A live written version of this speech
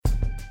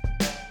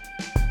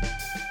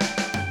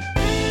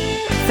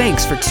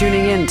Thanks for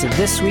tuning in to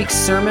this week's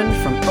sermon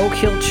from Oak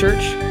Hill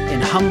Church in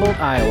Humboldt,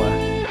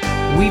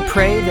 Iowa. We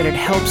pray that it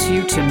helps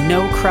you to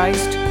know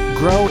Christ,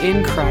 grow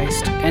in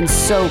Christ, and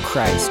sow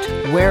Christ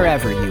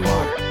wherever you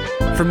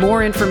are. For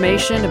more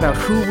information about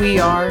who we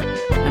are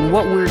and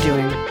what we're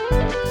doing,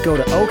 go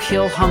to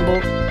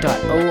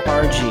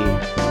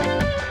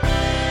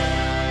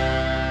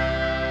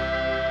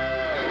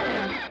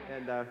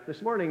oakhillhumboldt.org.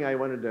 This morning I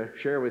wanted to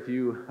share with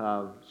you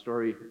a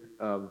story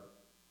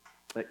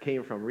that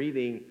came from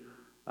reading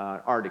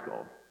an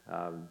article.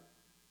 And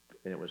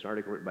it was an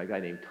article written by a guy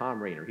named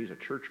Thom Rainer. He's a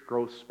church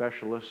growth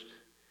specialist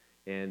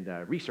and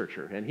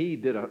researcher. And he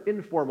did an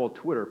informal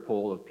Twitter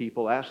poll of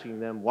people asking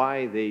them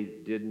why they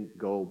didn't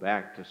go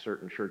back to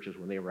certain churches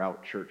when they were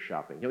out church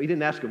shopping. You know, he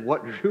didn't ask them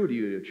what drew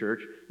you to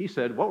church. He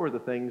said, what were the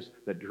things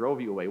that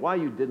drove you away? Why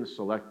you didn't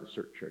select a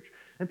certain church?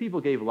 And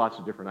people gave lots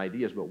of different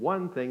ideas, but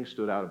one thing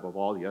stood out above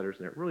all the others,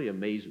 and it really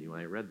amazed me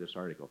when I read this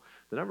article.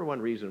 The number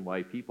one reason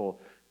why people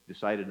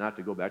decided not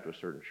to go back to a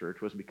certain church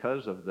was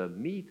because of the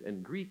meet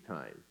and greet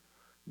time.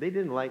 They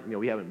didn't like,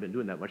 we haven't been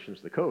doing that much since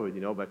the COVID,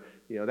 but,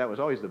 that was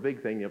always the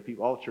big thing,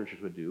 people, all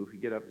churches would do. You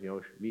get up,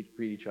 meet,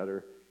 greet each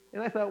other.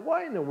 And I thought,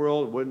 why in the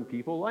world wouldn't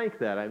people like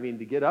that? I mean,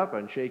 to get up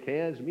and shake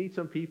hands, meet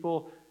some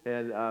people,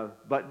 and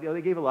but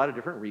they gave a lot of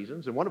different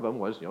reasons, and one of them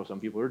was, some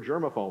people are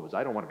germaphobes.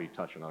 I don't want to be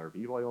touching other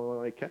people. I don't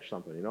want to catch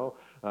something.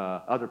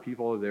 Other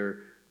people,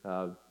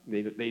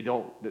 they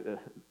don't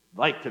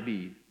like to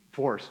be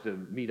forced to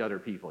meet other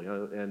people.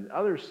 And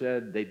others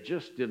said they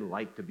just didn't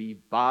like to be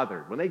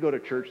bothered. When they go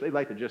to church, they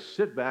like to just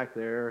sit back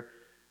there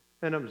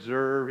and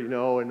observe,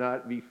 and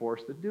not be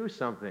forced to do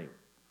something.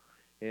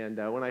 And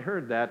when I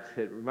heard that,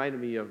 it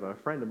reminded me of a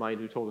friend of mine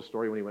who told a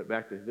story when he went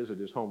back to visit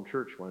his home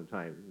church one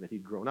time that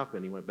he'd grown up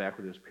in. He went back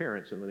with his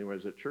parents, and when he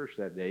was at church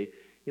that day,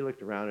 he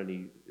looked around and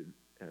he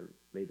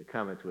made the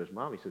comment to his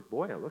mom. He said,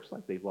 boy, it looks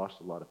like they've lost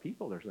a lot of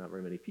people. There's not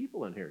very many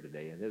people in here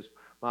today. And his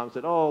mom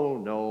said, oh,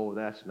 no,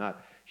 that's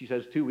not. She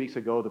says, 2 weeks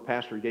ago, the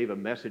pastor gave a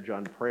message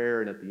on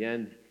prayer, and at the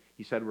end,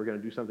 he said, we're going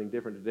to do something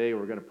different today.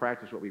 We're going to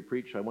practice what we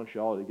preach. I want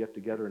you all to get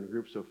together in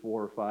groups of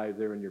 4 or 5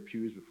 there in your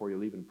pews before you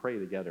leave and pray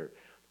together.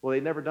 Well,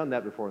 they'd never done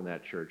that before in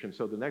that church. And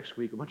so the next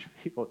week, a bunch of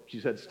people, she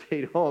said,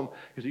 stayed home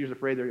because he was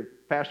afraid their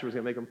pastor was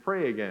going to make them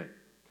pray again.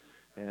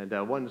 And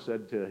one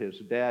said to his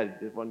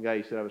dad, one guy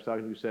he said I was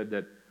talking to said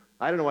that,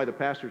 I don't know why the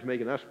pastor's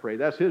making us pray.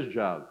 That's his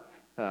job.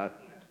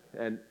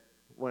 And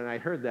when I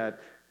heard that,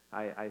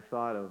 I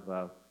thought of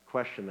a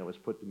question that was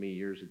put to me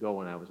years ago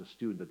when I was a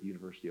student at the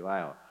University of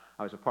Iowa.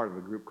 I was a part of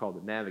a group called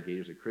the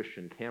Navigators, a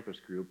Christian campus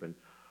group, and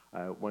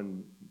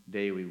one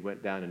day we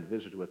went down and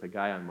visited with a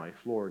guy on my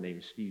floor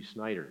named Steve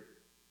Snyder.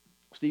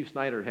 Steve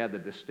Snyder had the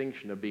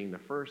distinction of being the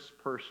first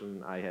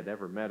person I had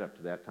ever met up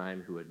to that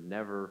time who had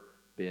never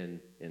been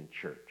in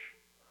church.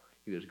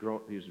 He was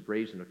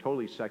raised in a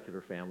totally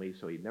secular family,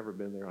 so he'd never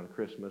been there on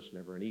Christmas,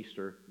 never on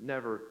Easter,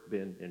 never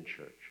been in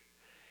church.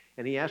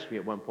 And he asked me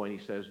at one point,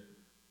 he says,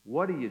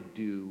 what do you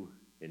do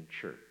in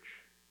church?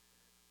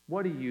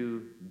 What do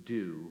you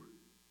do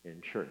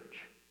in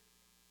church?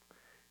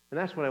 And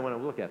that's what I want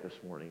to look at this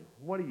morning.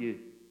 What do you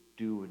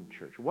do in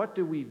church? What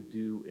do we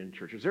do in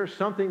church? Is there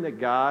something that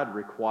God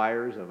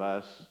requires of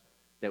us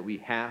that we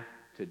have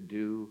to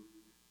do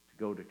to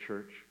go to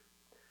church?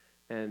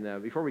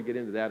 And before we get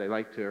into that, I'd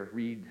like to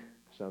read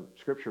some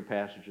scripture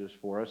passages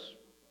for us,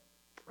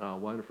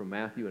 one from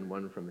Matthew and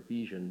one from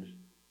Ephesians.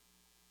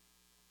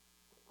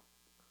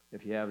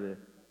 If you have the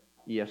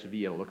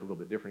ESV, it'll look a little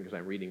bit different because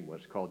I'm reading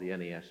what's called the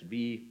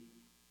NASB.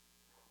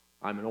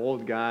 I'm an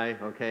old guy,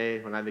 okay?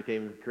 When I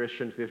became a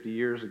Christian 50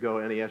 years ago,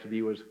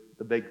 NASB was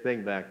the big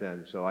thing back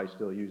then, so I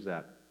still use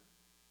that.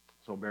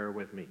 So bear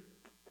with me.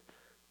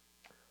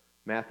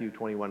 Matthew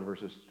 21,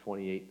 verses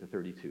 28 to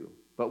 32.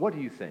 But what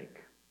do you think?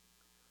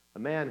 A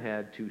man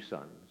had 2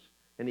 sons,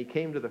 and he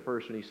came to the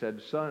first and he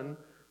said, son,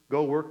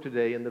 go work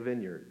today in the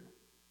vineyard.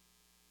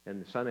 And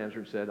the son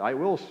answered and said, I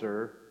will,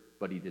 sir,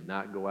 but he did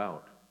not go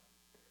out.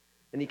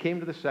 And he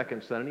came to the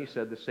second son and he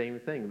said the same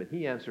thing, but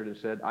he answered and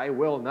said, I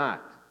will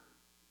not.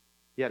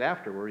 Yet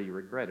afterward he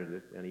regretted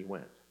it, and he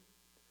went.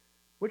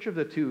 Which of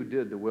the 2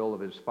 did the will of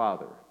his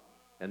father?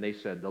 And they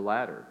said, the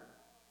latter.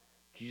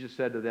 Jesus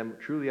said to them,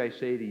 truly I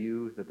say to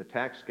you that the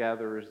tax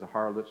gatherers, the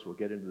harlots, will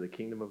get into the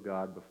kingdom of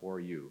God before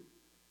you.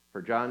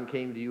 For John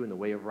came to you in the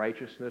way of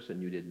righteousness,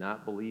 and you did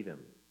not believe him.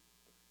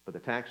 But the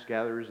tax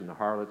gatherers and the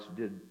harlots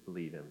did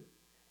believe him.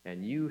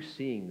 And you,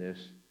 seeing this,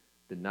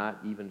 did not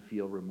even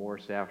feel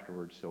remorse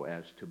afterwards so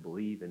as to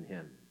believe in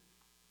him.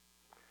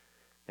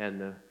 And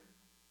the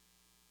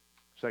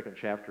second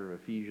chapter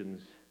of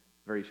Ephesians,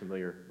 very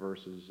familiar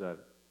verses,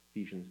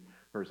 Ephesians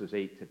verses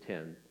 8 to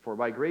 10. For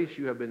by grace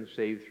you have been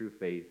saved through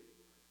faith,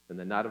 and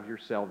that not of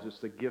yourselves, it's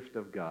the gift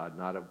of God,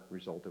 not a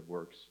result of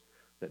works,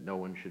 that no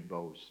one should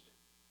boast.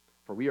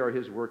 For we are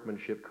his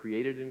workmanship,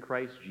 created in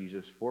Christ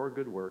Jesus for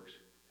good works,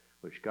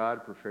 which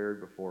God prepared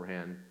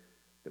beforehand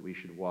that we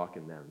should walk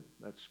in them.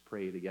 Let's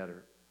pray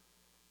together.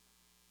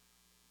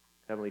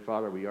 Heavenly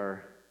Father, we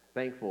are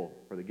thankful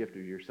for the gift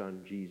of your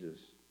Son, Jesus.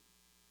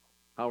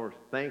 How we're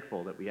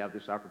thankful that we have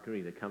this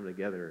opportunity to come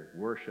together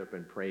and worship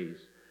and praise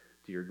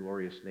to your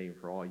glorious name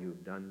for all you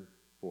have done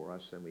for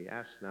us. And we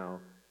ask now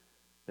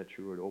that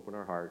you would open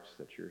our hearts,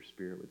 that your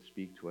Spirit would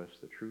speak to us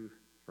the truth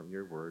from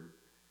your word.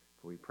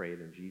 For we pray it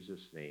in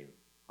Jesus' name.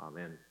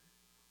 Amen.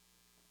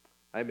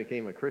 I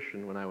became a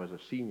Christian when I was a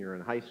senior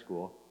in high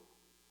school.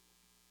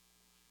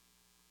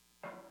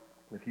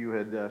 If you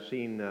had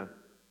seen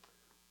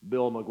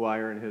Bill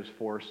McGuire and his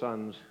 4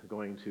 sons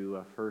going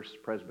to First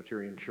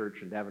Presbyterian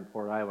Church in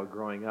Davenport, Iowa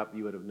growing up,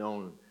 you would have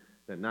known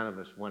that none of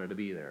us wanted to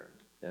be there.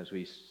 As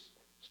we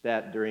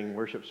sat during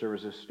worship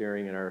services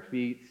staring at our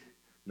feet,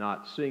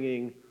 not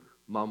singing,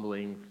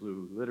 mumbling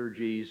through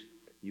liturgies,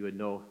 you would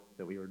know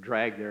that we were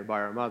dragged there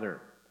by our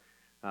mother.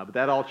 But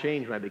that all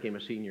changed when I became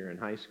a senior in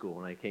high school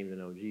and I came to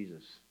know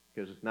Jesus.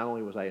 Because not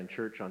only was I in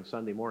church on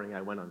Sunday morning,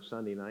 I went on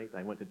Sunday night.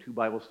 I went to 2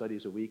 Bible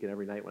studies a week, and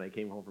every night when I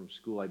came home from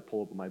school, I'd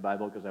pull up my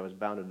Bible because I was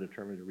bound and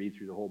determined to read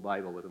through the whole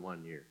Bible within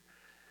 1 year.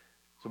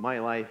 So my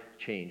life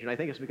changed. And I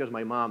think it's because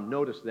my mom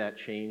noticed that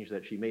change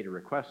that she made a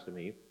request to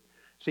me. It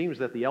seems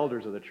that the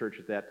elders of the church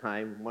at that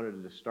time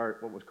wanted to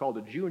start what was called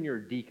a junior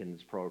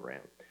deacons program.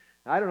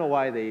 I don't know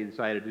why they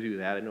decided to do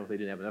that. I don't know if they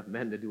didn't have enough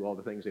men to do all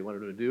the things they wanted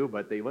to do,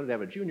 but they wanted to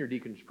have a junior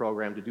deacons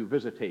program to do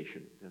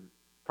visitation, and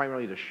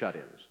primarily to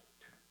shut-ins.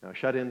 Now,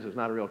 shut-ins is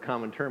not a real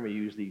common term we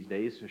use these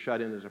days. A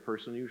shut-in is a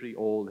person usually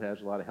old, has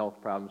a lot of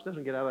health problems,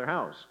 doesn't get out of their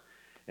house.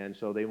 And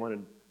so there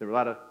were a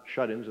lot of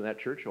shut-ins in that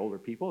church, older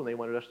people, and they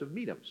wanted us to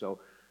meet them. So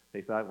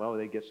they thought, well,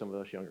 they'd get some of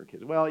us younger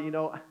kids. Well,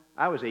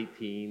 I was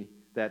 18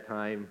 that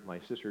time. My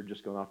sister had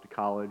just gone off to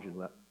college and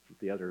left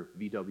the other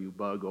VW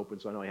Bug open,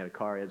 so I know I had a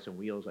car, I had some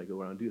wheels, I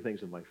go around and do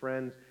things with my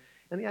friends.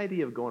 And the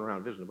idea of going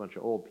around visiting a bunch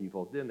of old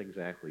people didn't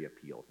exactly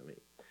appeal to me.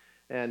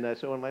 And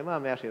so when my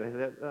mom asked me, I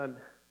said,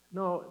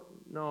 no,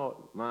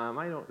 Mom,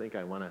 I don't think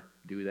I want to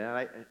do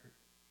that.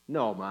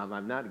 No, Mom,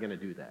 I'm not going to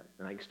do that.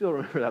 And I still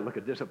remember that look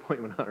of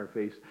disappointment on her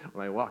face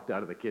when I walked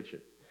out of the kitchen.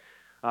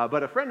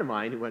 But a friend of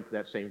mine who went to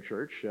that same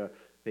church,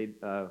 they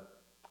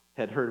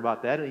had heard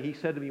about that, and he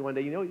said to me one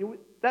day,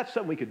 that's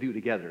something we could do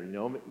together,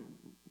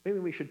 maybe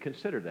we should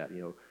consider that,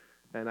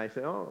 And I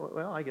said, oh,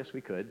 well, I guess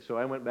we could. So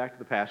I went back to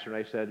the pastor,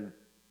 and I said,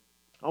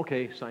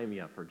 okay, sign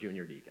me up for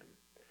junior deacon.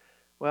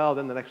 Well,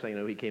 then the next thing you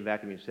know, he came back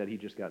to me and said he'd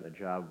just gotten a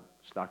job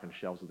stocking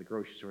shelves at the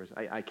grocery stores.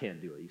 I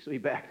can't do it. So he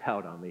backed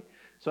out on me.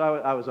 So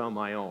I was on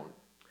my own.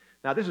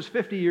 Now, this is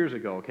 50 years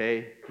ago,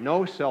 okay?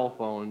 No cell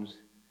phones,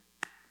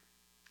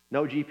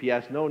 no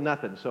GPS, no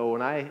nothing. So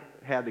when I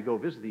had to go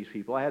visit these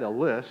people, I had a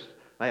list.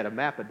 I had a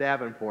map of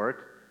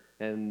Davenport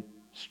and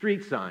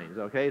street signs,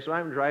 okay? So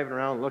I'm driving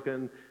around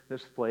looking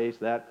this place,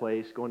 that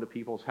place, going to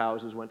people's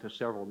houses, went to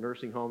several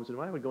nursing homes. And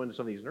when I would go into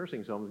some of these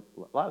nursing homes,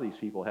 a lot of these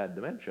people had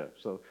dementia.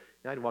 So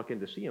I'd walk in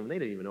to see them, and they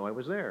didn't even know I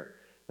was there.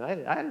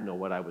 And I didn't know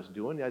what I was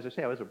doing. As I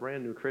say, I was a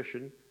brand new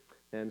Christian.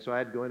 And so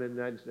I'd go in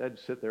and I'd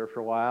sit there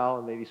for a while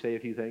and maybe say a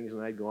few things,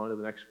 and I'd go on to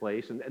the next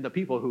place. And the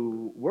people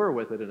who were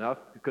with it enough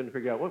couldn't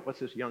figure out, what's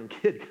this young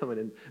kid coming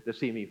in to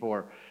see me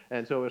for?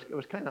 And so it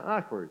was kind of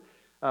awkward.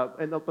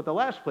 But the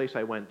last place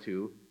I went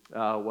to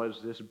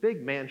was this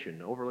big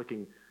mansion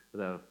overlooking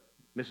the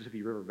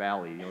Mississippi River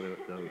Valley.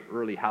 The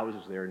early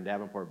houses there in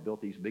Davenport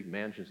built these big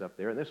mansions up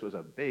there, and this was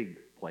a big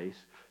place.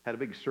 Had a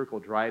big circle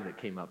drive that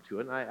came up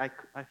to it, and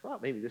I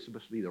thought maybe this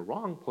must be the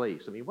wrong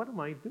place. I mean, what am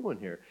I doing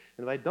here?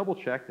 And I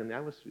double-checked, and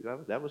that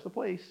was the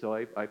place. So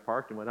I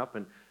parked and went up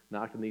and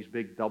knocked on these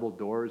big double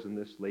doors, and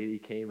this lady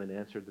came and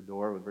answered the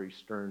door with a very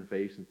stern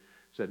face and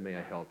said, "May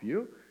I help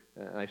you?"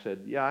 And I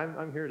said, "Yeah,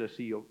 I'm here to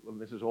see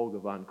Mrs. Olga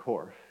von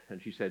Korf." And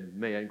she said,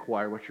 "May I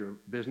inquire what your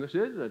business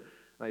is?" And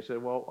I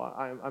said, "Well,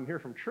 I'm here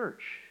from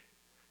church."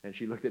 And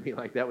she looked at me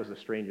like that was the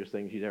strangest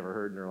thing she'd ever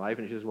heard in her life.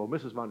 And she says, "Well,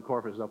 Mrs. von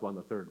Korf is up on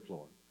the 3rd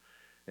floor."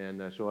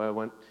 And so I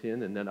went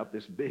in and then up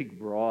this big,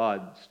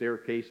 broad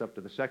staircase up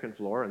to the 2nd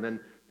floor. And then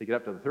to get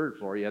up to the 3rd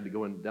floor, you had to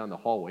go down the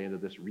hallway into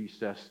this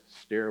recessed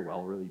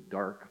stairwell, really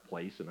dark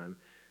place. And I'm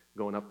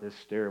going up this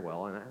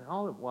stairwell. And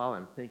all the while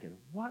I'm thinking,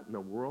 what in the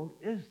world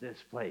is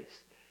this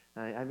place?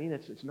 I mean,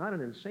 it's not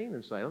an insane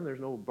asylum. There's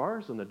no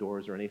bars on the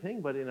doors or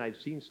anything, but I'd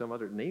seen some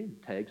other name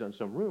tags on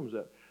some rooms.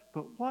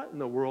 But what in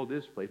the world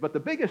is this place? But the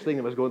biggest thing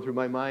that was going through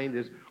my mind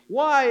is,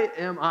 why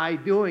am I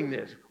doing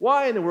this?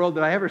 Why in the world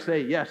did I ever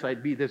say, yes,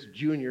 I'd be this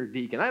junior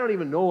deacon? I don't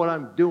even know what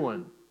I'm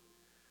doing.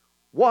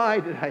 Why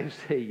did I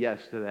say yes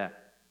to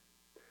that?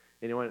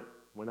 And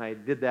when I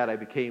did that, I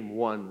became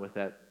one with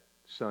that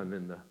son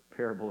in the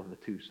parable of the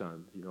 2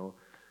 sons.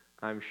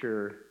 I'm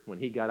sure when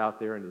he got out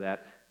there into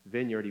that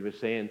vineyard, he was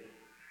saying,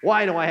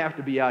 why do I have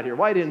to be out here?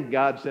 Why didn't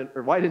Dad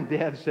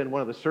send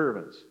one of the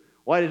servants?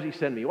 Why does he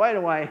send me? Why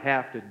do I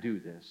have to do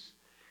this?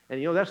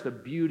 And that's the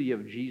beauty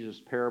of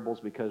Jesus' parables,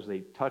 because they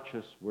touch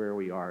us where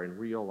we are in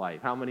real life.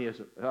 How many of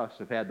us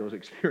have had those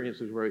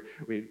experiences where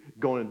we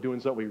go and doing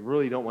something we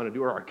really don't want to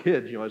do, or our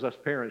kids, as us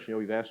parents,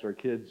 we've asked our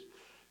kids,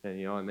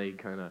 and they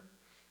kind of,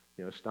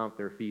 stomp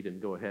their feet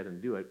and go ahead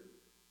and do it.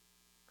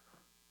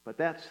 But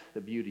that's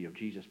the beauty of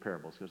Jesus'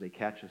 parables, because they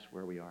catch us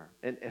where we are.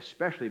 And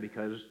especially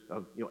because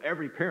of,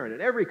 every parent in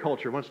every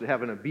culture wants to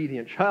have an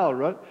obedient child,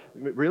 right?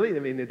 Really? I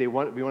mean, we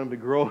want them to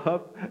grow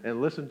up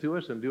and listen to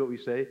us and do what we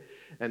say.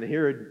 And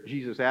here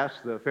Jesus asks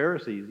the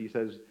Pharisees, he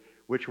says,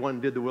 which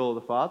one did the will of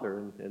the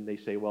Father? And they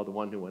say, well, the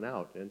one who went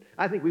out. And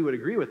I think we would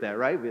agree with that,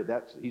 right?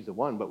 He's the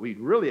one. But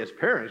we'd really, as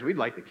parents, we'd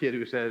like the kid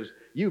who says,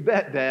 you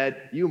bet,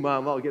 Dad. You,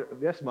 Mom,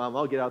 yes, Mom,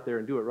 I'll get out there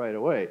and do it right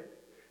away.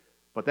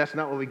 But that's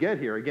not what we get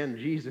here. Again,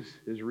 Jesus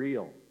is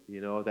real.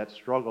 That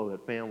struggle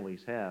that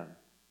families have.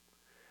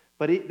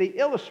 But they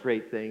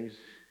illustrate things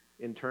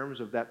in terms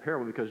of that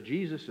parable because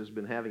Jesus has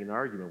been having an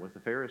argument with the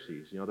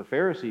Pharisees. The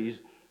Pharisees,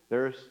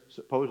 they're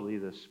supposedly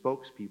the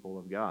spokespeople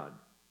of God.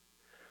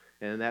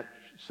 And that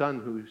son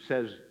who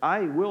says, I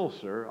will,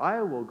 sir,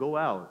 I will go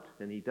out,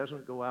 and he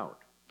doesn't go out.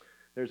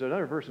 There's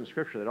another verse in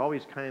Scripture that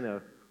always kind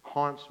of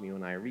haunts me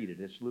when I read it.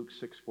 It's Luke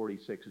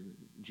 6:46. And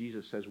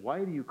Jesus says,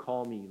 why do you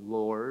call me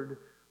Lord,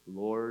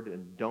 Lord,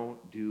 and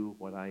don't do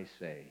what I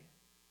say?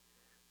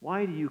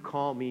 Why do you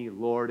call me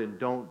Lord and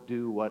don't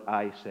do what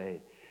I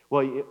say?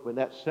 Well, when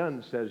that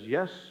son says,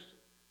 yes,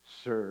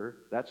 sir,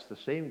 that's the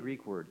same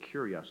Greek word,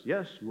 kurios.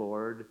 Yes,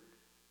 Lord,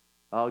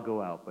 I'll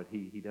go out, but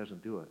he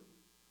doesn't do it.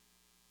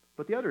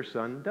 But the other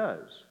son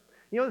does.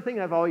 The thing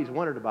I've always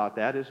wondered about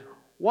that is,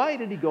 why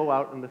did he go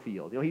out in the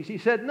field? He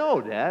said,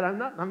 no, Dad, I'm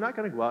not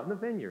going to go out in the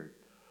vineyard.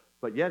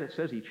 But yet it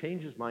says he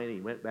changed his mind and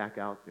he went back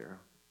out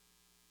there.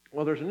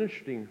 Well, there's an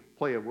interesting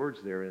play of words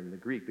there in the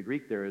Greek. The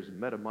Greek there is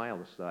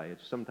metamilesai.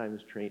 It's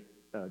sometimes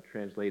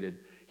translated,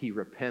 he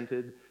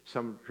repented.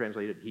 Some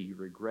translated, he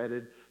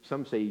regretted.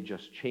 Some say he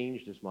just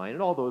changed his mind.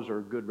 And all those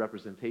are good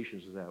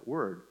representations of that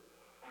word.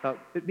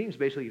 It means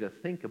basically to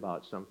think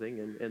about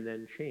something and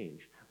then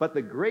change. But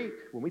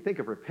when we think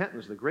of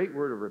repentance, the great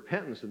word of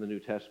repentance in the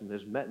New Testament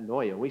is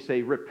metanoia. We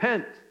say,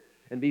 repent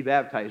and be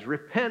baptized.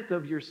 Repent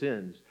of your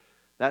sins.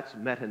 That's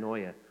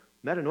metanoia.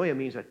 Metanoia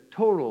means a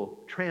total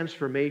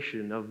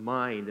transformation of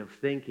mind, of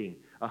thinking.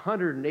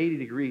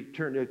 180-degree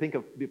turn. Think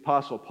of the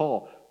Apostle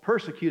Paul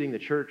persecuting the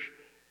church,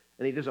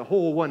 and he does a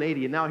whole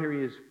 180, and now here he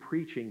is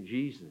preaching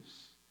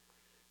Jesus.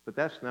 But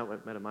that's not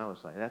what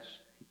metamilesai.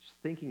 He's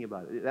thinking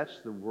about it. That's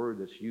the word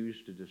that's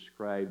used to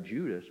describe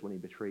Judas when he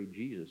betrayed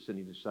Jesus and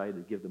he decided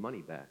to give the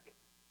money back.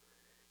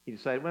 He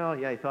decided, well,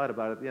 yeah, he thought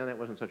about it. Yeah, that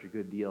wasn't such a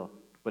good deal,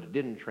 but it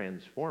didn't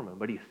transform him,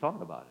 but he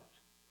thought about it.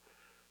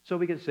 So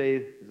we could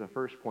say, as a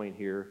first point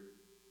here,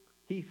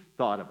 he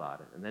thought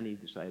about it, and then he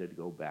decided to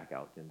go back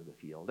out into the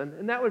field.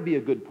 And that would be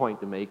a good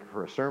point to make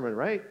for a sermon,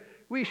 right?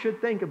 We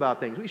should think about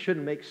things. We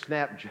shouldn't make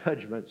snap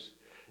judgments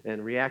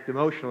and react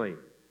emotionally.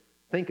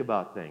 Think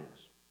about things.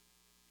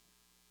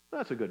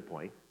 That's a good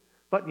point.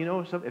 But,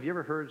 have you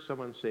ever heard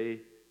someone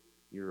say,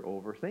 you're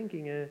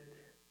overthinking it,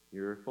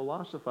 you're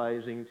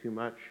philosophizing too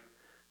much?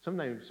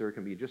 Sometimes there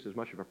can be just as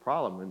much of a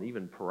problem and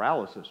even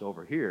paralysis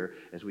over here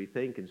as we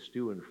think and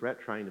stew and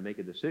fret trying to make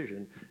a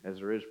decision as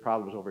there is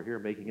problems over here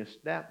making a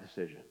snap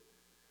decision.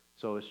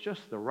 So it's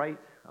just the right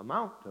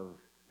amount of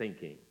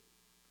thinking,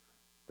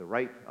 the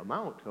right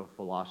amount of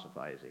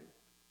philosophizing.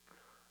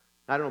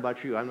 I don't know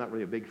about you, I'm not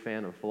really a big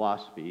fan of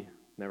philosophy.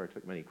 Never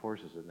took many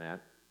courses in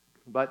that.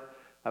 But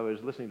I was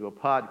listening to a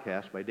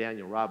podcast by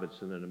Daniel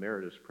Robinson, an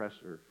emeritus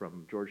professor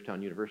from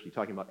Georgetown University,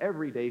 talking about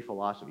everyday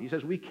philosophy. He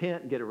says we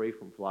can't get away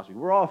from philosophy.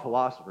 We're all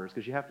philosophers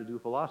because you have to do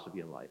philosophy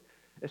in life,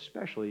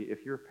 especially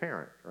if you're a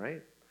parent,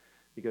 right?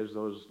 Because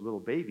those little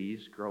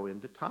babies grow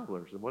into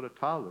toddlers. And what do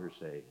toddlers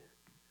say?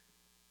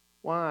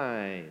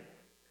 Why?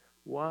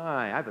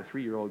 Why? I have a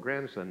 3-year-old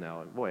grandson now,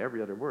 and boy, every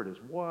other word is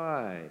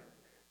why.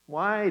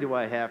 Why do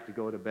I have to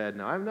go to bed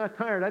now? I'm not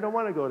tired. I don't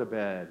want to go to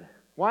bed.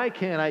 Why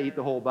can't I eat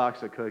the whole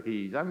box of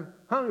cookies? I'm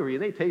hungry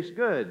and they taste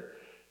good.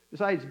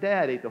 Besides,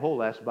 Dad ate the whole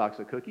last box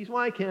of cookies.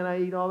 Why can't I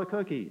eat all the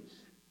cookies?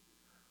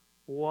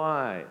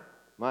 Why?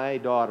 My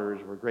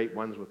daughters were great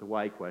ones with the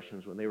why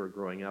questions when they were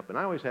growing up, and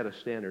I always had a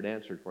standard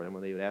answer for them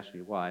when they would ask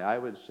me why. I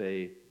would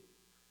say,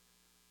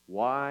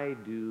 why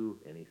do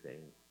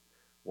anything?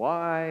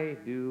 Why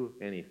do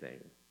anything?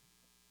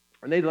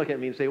 And they'd look at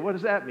me and say, what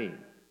does that mean?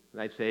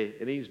 And I'd say,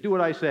 it means do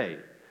what I say.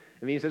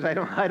 It means I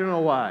don't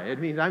know why. It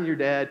means I'm your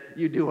dad,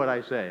 you do what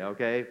I say,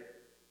 okay?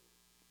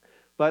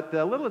 But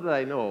little did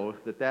I know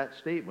that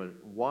statement,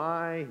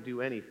 why do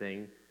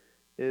anything,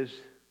 is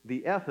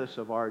the ethos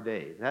of our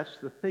day. That's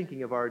the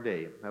thinking of our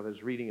day. I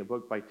was reading a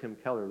book by Tim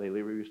Keller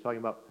lately where he was talking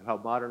about how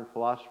modern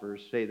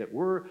philosophers say that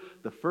we're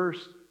the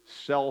first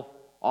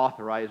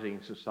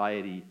self-authorizing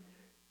society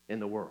in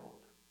the world.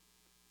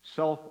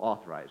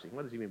 Self-authorizing.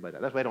 What does he mean by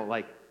that? That's why I don't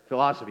like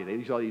philosophy. They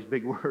use all these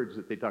big words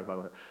that they talk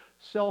about.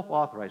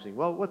 Self-authorizing.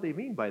 Well, what they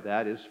mean by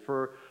that is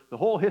for the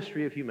whole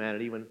history of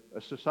humanity, when a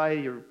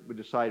society would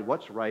decide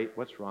what's right,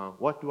 what's wrong,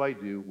 what do I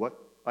do, what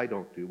I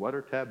don't do, what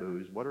are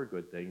taboos, what are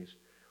good things,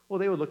 well,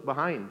 they would look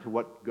behind to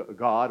what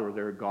God or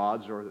their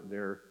gods or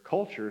their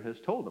culture has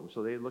told them.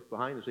 So they look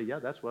behind and say, yeah,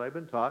 that's what I've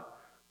been taught.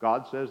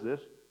 God says this,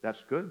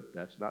 that's good,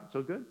 that's not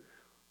so good.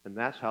 And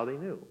that's how they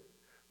knew.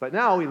 But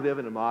now we live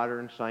in a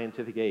modern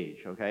scientific age,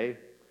 okay?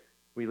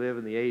 We live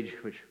in the age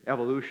which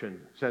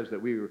evolution says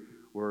that we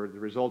were the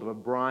result of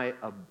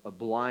a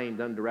blind,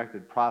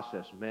 undirected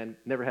process. Man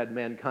never had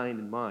mankind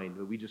in mind,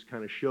 but we just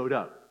kind of showed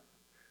up.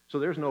 So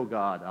there's no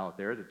God out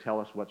there to tell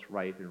us what's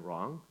right and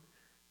wrong.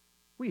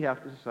 We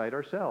have to decide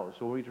ourselves.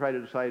 So when we try to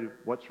decide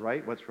what's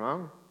right, what's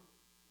wrong,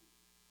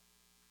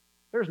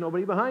 There's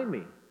nobody behind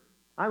me.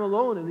 I'm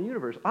alone in the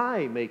universe.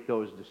 I make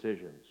those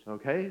decisions,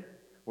 okay?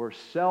 We're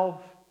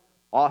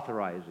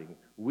self-authorizing.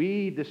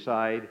 We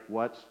decide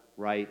what's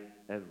right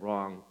and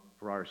wrong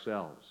for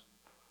ourselves.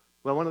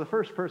 Well, one of the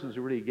first persons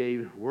who really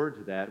gave word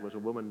to that was a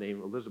woman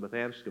named Elizabeth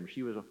Anscombe.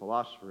 She was a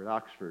philosopher at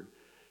Oxford.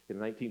 In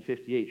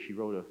 1958, she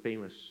wrote a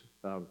famous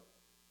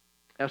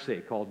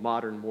essay called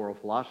Modern Moral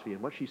Philosophy.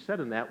 And what she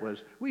said in that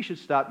was, we should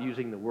stop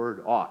using the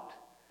word ought.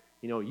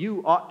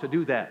 You ought to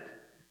do that.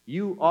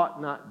 You ought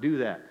not do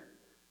that.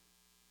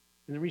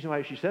 And the reason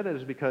why she said that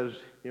is because,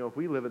 if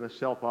we live in a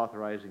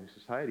self-authorizing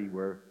society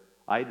where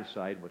I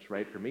decide what's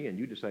right for me and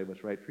you decide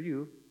what's right for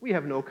you, we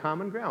have no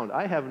common ground.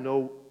 I have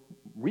no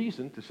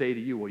reason to say to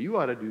you, well, you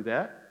ought to do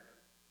that,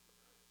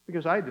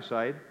 because I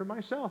decide for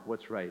myself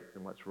what's right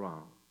and what's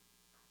wrong.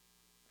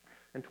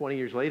 And 20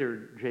 years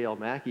later, J.L.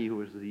 Mackie, who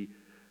was the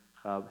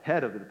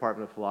head of the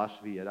Department of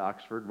Philosophy at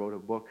Oxford, wrote a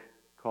book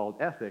called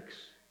Ethics,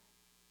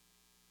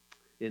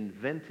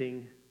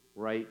 Inventing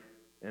Right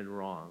and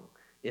Wrong.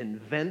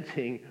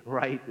 Inventing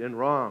right and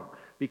wrong.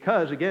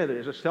 Because, again,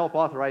 as a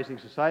self-authorizing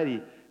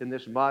society in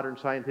this modern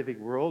scientific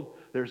world,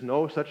 there's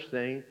no such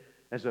thing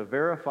as a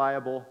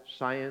verifiable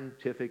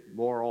scientific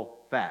moral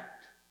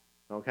fact.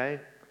 Okay?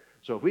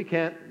 So if we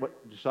can't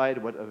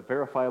decide what a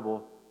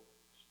verifiable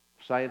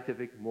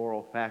scientific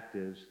moral fact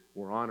is,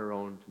 we're on our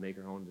own to make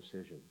our own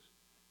decisions.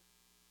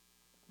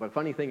 But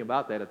funny thing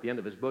about that, at the end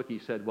of his book, he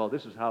said, well,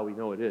 this is how we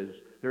know it is.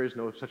 There is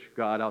no such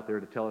God out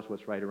there to tell us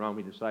what's right or wrong.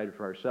 We decide it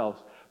for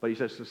ourselves. But he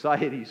says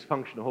societies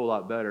function a whole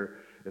lot better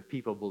if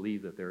people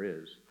believe that there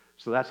is.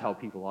 So that's how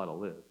people ought to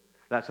live.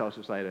 That's how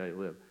society ought to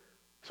live.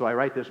 So I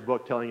write this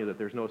book telling you that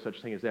there's no such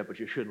thing as that, but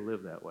you shouldn't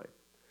live that way.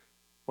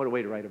 What a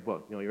way to write a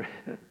book.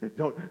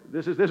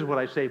 This is what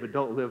I say, but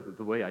don't live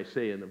the way I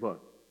say in the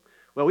book.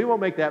 Well, we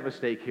won't make that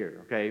mistake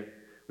here, okay?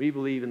 We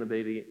believe in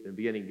the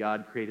beginning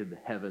God created the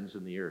heavens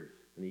and the earth.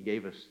 And he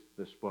gave us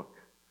this book,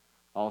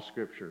 all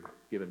Scripture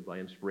given by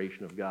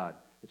inspiration of God.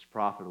 It's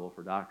profitable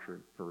for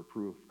doctrine, for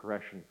reproof,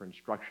 correction, for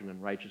instruction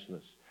in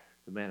righteousness.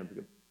 The man of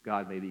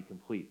God may be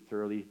complete,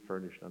 thoroughly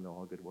furnished unto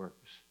all good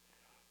works.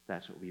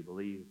 That's what we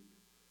believe.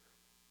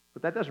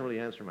 But that doesn't really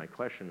answer my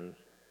question.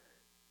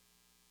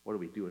 What do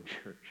we do in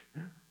church?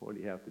 What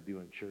do you have to do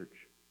in church?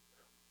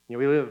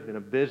 We live in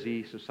a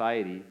busy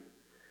society.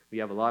 We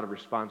have a lot of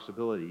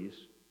responsibilities.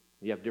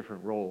 We have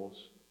different roles.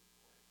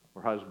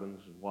 We're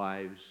husbands and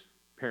wives,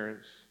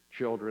 parents,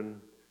 children,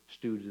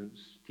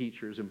 students,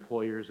 teachers,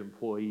 employers,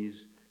 employees,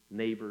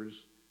 neighbors,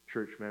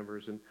 church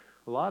members, and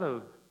a lot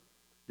of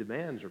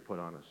demands are put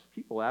on us.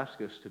 People ask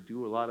us to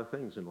do a lot of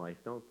things in life,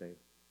 don't they?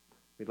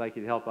 We'd like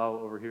you to help out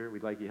over here.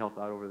 We'd like you to help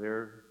out over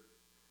there.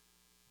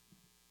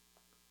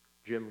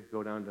 Jim,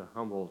 go down to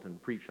Humboldt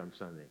and preach on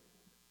Sunday.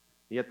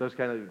 You get those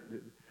kind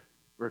of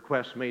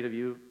requests made of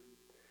you,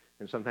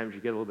 and sometimes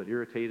you get a little bit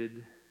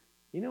irritated.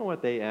 You know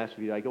what they ask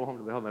me? I go home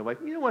to tell my wife,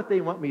 you know what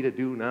they want me to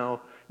do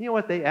now? You know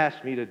what they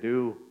asked me to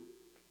do?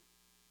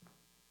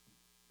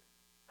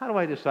 How do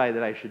I decide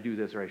that I should do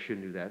this or I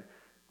shouldn't do that?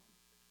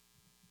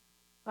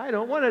 I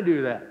don't want to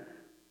do that.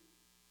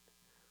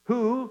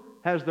 Who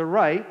has the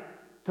right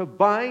to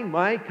bind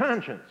my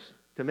conscience,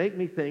 to make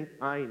me think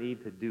I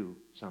need to do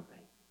something?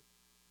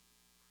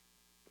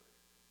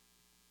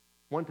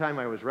 One time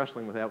I was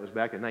wrestling with that was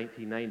back in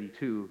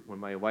 1992 when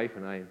my wife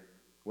and I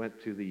went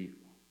to the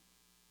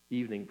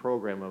evening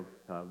program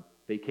of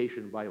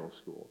Vacation Bible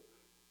School.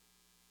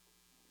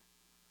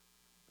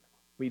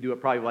 We do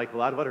it probably like a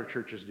lot of other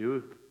churches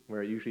do,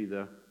 where usually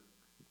the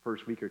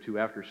first week or two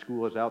after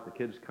school is out, the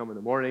kids come in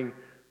the morning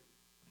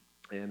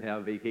and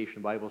have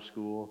Vacation Bible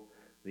School.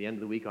 The end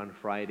of the week on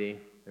Friday,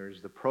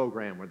 there's the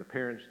program where the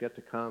parents get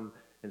to come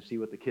and see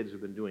what the kids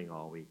have been doing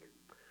all week.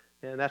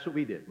 And that's what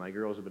we did. My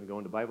girls have been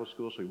going to Bible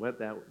school, so we went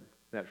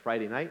that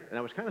Friday night, and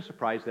I was kind of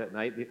surprised that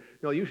night.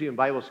 Usually in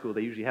Bible school,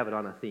 they usually have it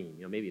on a theme.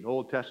 Maybe an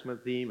Old Testament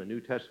theme, a New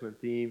Testament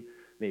theme,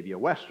 maybe a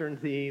Western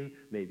theme,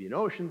 maybe an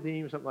ocean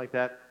theme, something like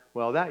that.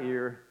 Well, that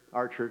year,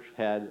 our church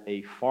had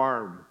a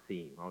farm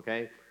theme,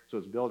 okay? So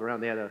it's built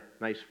around, they had a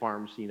nice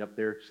farm scene up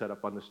there set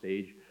up on the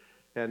stage.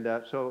 And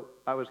so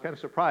I was kind of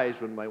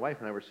surprised when my wife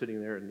and I were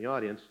sitting there in the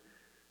audience,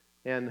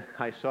 and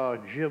I saw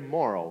Jim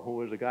Morrow, who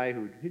was a guy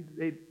who,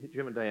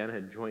 Jim and Diana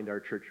had joined our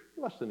church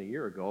less than a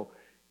year ago.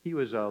 He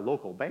was a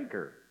local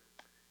banker,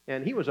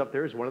 and he was up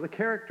there as one of the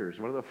characters,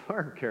 one of the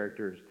farm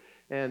characters.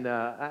 And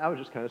I was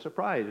just kind of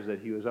surprised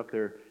that he was up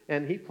there,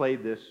 and he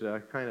played this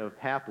kind of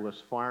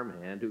hapless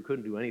farmhand who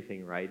couldn't do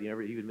anything right.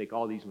 He would make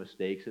all these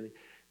mistakes and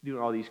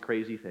doing all these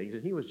crazy things,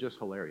 and he was just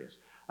hilarious.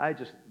 I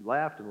just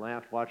laughed and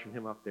laughed watching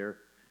him up there.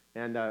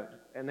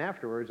 And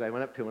afterwards, I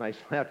went up to him and I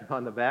slapped him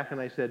on the back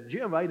and I said,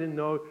 Jim, I didn't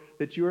know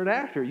that you were an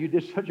actor. You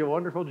did such a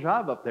wonderful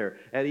job up there.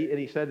 And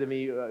he said to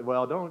me,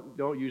 well,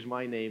 don't use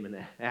my name and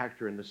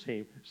actor in the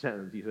same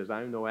sentence. He says,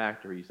 I'm no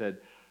actor. He said,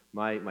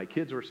 my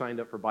kids were signed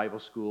up for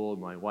Bible school.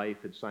 And my wife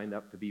had signed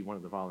up to be one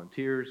of the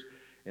volunteers.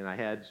 And I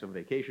had some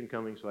vacation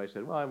coming, so I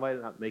said, well, I might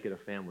not make it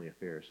a family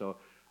affair. So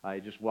I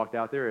just walked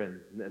out there, and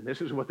this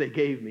is what they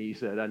gave me. He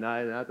said,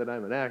 not that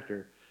I'm an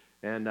actor.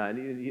 And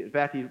in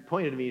fact, he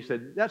pointed to me, he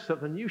said, "That's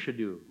something you should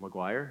do,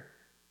 McGuire."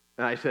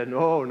 And I said,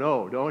 "No,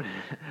 don't,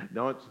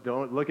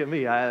 don't look at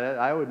me.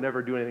 I would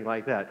never do anything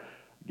like that.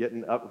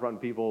 Getting up in front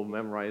of people,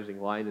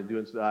 memorizing lines and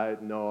doing stuff,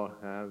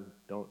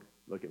 don't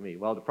look at me."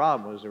 Well, the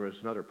problem was there was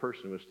another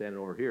person who was standing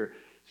over here,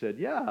 said,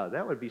 "Yeah,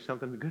 that would be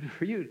something good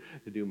for you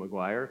to do,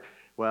 McGuire."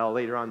 Well,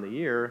 later on in the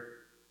year,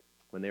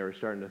 when they were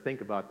starting to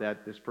think about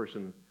that, this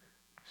person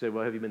said,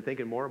 "Well, have you been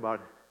thinking more about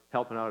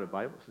helping out at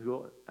Bible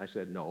school?" I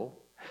said, "No."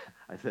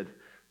 I said,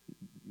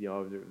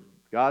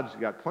 God's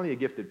got plenty of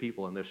gifted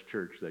people in this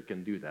church that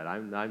can do that.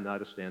 I'm not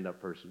a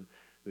stand-up person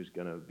who's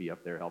going to be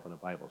up there helping a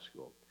Bible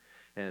school.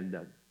 And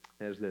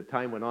as the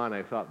time went on,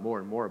 I thought more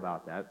and more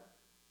about that.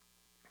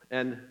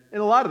 And a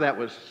lot of that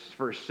was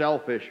for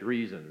selfish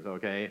reasons,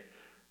 okay?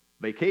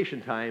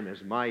 Vacation time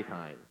is my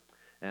time.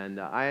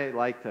 And I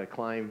like to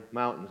climb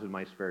mountains in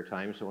my spare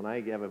time, so when I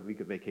have a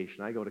week of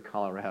vacation, I go to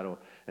Colorado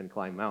and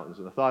climb mountains.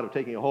 And the thought of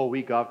taking a whole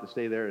week off to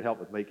stay there and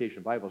help with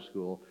Vacation Bible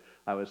School,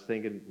 I was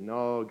thinking,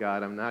 no,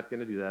 God, I'm not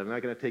going to do that. I'm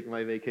not going to take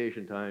my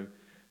vacation time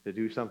to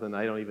do something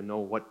I don't even know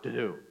what to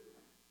do.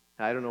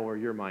 I don't know where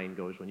your mind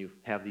goes when you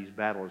have these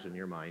battles in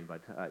your mind,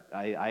 but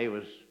I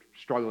was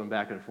struggling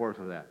back and forth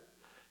with that.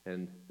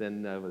 And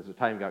then as the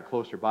time got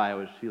closer by, I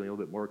was feeling a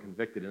little bit more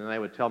convicted. And then I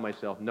would tell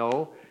myself,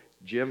 no,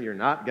 Jim, you're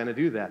not going to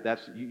do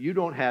that. You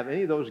don't have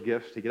any of those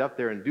gifts to get up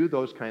there and do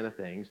those kind of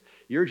things.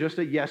 You're just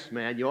a yes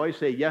man. You always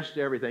say yes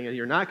to everything, and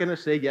you're not going to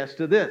say yes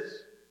to this.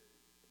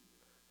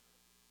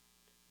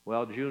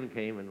 Well, June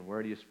came, and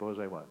where do you suppose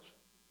I was?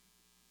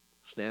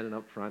 Standing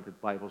up front at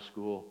Bible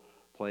school,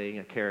 playing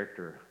a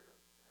character.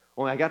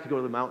 Only I got to go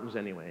to the mountains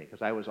anyway,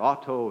 because I was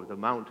Otto the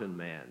Mountain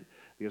Man,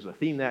 because the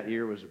theme that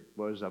year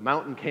was a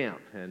mountain camp,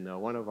 and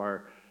one of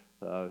our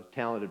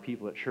talented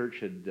people at church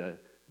had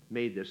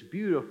made this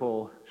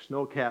beautiful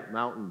snow-capped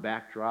mountain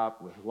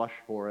backdrop with lush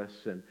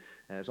forests, and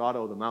as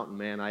Otto the Mountain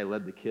Man, I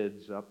led the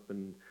kids up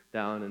and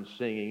down and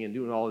singing and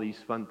doing all these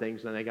fun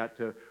things. Then I got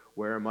to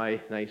wear my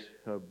nice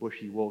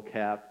bushy wool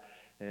cap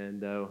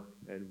and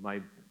my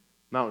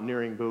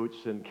mountaineering boots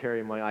and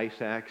carry my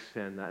ice axe,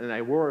 and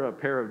I wore a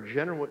pair of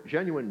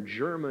genuine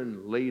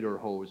German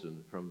lederhosen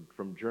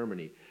from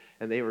Germany,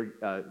 and they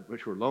were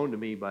which were loaned to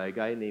me by a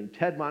guy named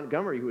Ted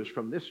Montgomery, who was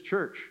from this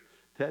church.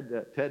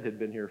 Ted had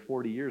been here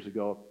 40 years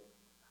ago.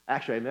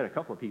 Actually, I met a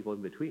couple of people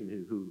in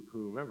between who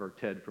remember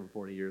Ted from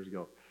 40 years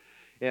ago.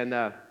 And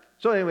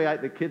so anyway,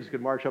 the kids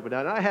could march up and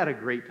down. And I had a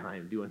great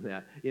time doing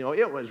that.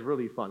 It was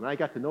really fun. I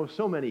got to know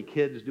so many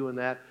kids doing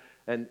that.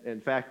 And in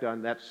fact,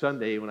 on that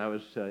Sunday when I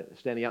was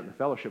standing out in the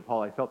fellowship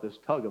hall, I felt this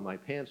tug on my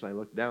pants, and I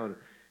looked down,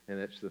 and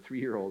it's the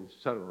 3-year-old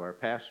son of our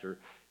pastor.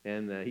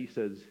 And he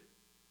says,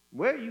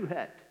 "Where you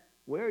at?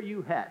 Where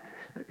you at?"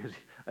 Because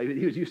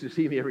he was used to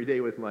see me every day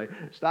with my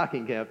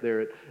stocking cap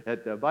there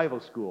at Bible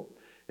school.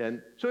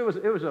 And so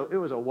it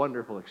was a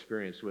wonderful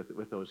experience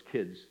with those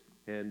kids.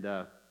 And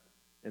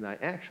I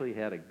actually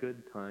had a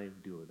good time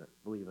doing it,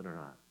 believe it or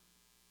not.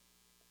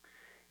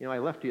 I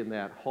left you in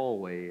that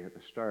hallway at the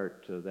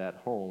start to that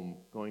home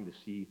going to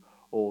see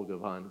Olga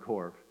von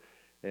Korf.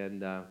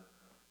 And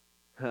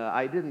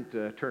I didn't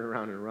turn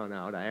around and run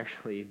out. I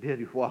actually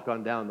did walk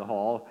on down the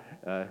hall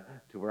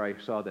to where I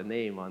saw the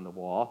name on the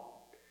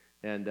wall,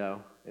 and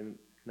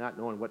not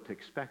knowing what to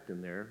expect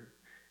in there.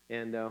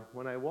 And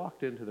when I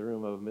walked into the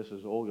room of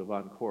Mrs. Olga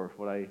von Korf,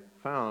 what I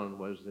found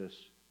was this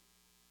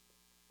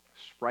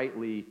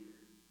sprightly,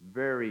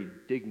 very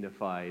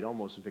dignified,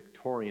 almost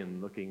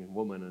Victorian-looking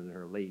woman in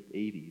her late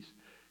 80s.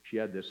 She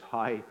had this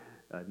high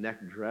neck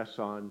dress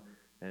on,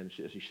 and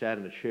she sat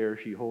in a chair.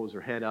 She holds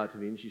her hand out to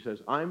me, and she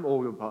says, "I'm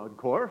Olga von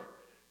Korf.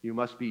 You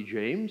must be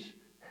James."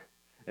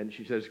 And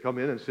she says, "Come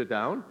in and sit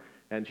down."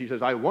 And she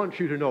says, "I want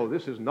you to know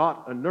this is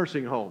not a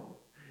nursing home."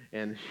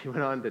 And she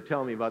went on to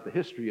tell me about the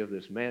history of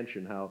this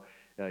mansion, how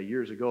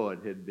years ago it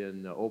had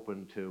been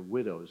open to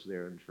widows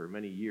there, and for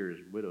many years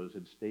widows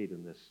had stayed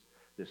in this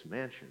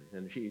mansion.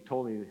 And she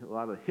told me a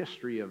lot of the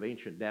history of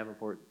ancient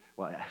Davenport.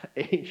 Well,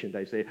 ancient,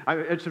 I say.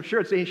 I'm sure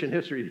it's ancient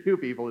history to you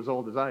people as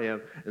old as I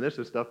am, and this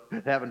is stuff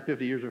that happened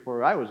 50 years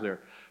before I was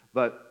there.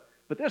 But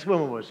this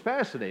woman was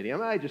fascinating.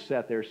 I just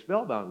sat there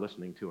spellbound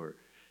listening to her.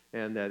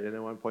 And at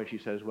one point she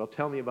says, "Well,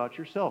 tell me about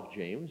yourself,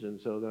 James."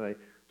 And so then I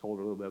told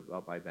her a little bit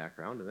about my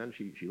background, and then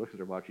she looks at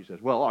her watch. She says,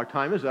 "Well, our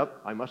time is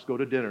up. I must go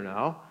to dinner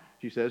now."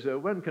 She says,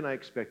 "When can I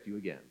expect you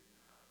again?"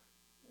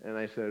 And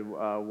I said,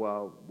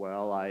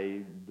 well,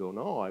 I don't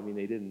know. I mean,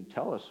 they didn't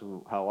tell us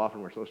how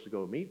often we're supposed to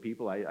go meet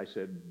people. I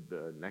said,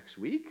 "Next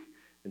week."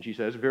 And she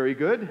says, "Very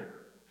good.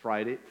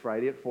 Friday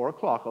at 4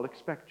 o'clock. I'll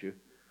expect you."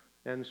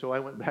 And so I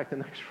went back the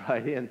next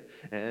Friday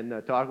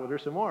and talked with her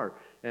some more.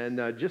 And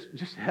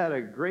just had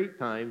a great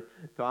time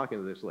talking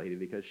to this lady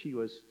because she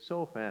was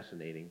so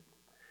fascinating.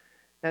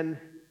 And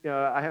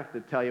I have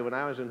to tell you, when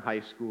I was in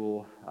high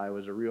school, I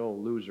was a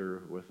real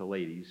loser with the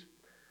ladies.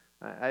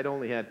 I'd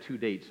only had 2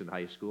 dates in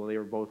high school, and they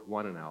were both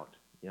one and out.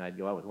 I'd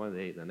go out with one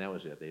date, and then that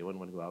was it. They wouldn't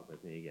want to go out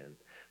with me again.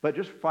 But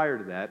just prior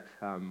to that,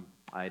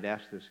 I'd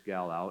asked this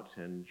gal out,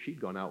 and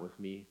she'd gone out with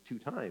me 2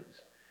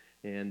 times.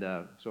 And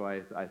so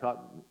I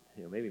thought,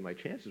 maybe my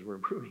chances were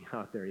improving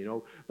out there,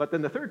 But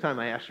then the third time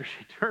I asked her,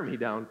 she turned me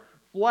down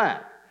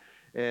flat.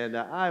 And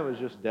I was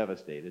just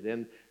devastated.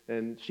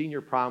 And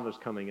senior prom was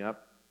coming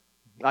up.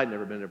 I'd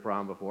never been to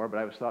prom before, but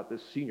I always thought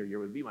this senior year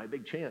would be my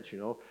big chance,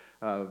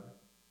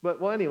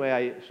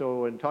 Anyway,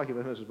 so in talking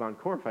with Mrs. Von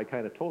Korf, I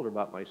kind of told her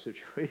about my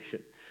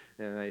situation.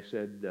 And I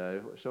said,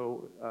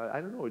 I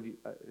don't know, do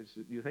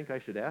you think I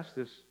should ask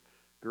this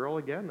girl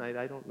again?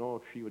 I don't know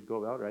if she would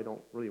go out, or I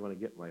don't really want to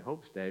get my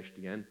hopes dashed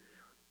again.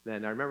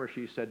 Then I remember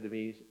she said to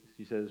me,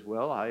 she says,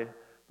 well, I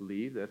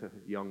believe that a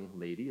young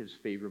lady is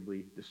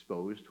favorably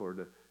disposed toward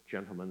a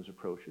gentleman's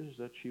approaches,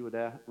 that she would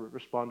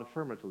respond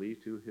affirmatively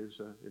to his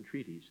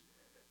entreaties,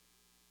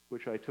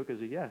 which I took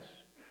as a yes.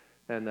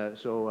 And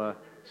so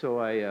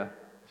I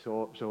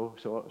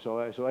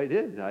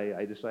did.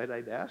 I decided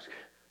I'd ask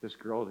this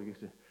girl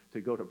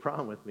to go to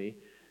prom with me,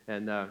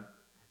 and I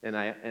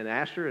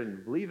asked her,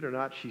 and believe it or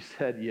not, she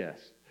said yes.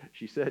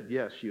 She said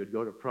yes, she would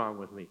go to prom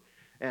with me.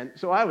 And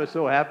so I was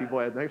so happy,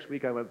 boy. Next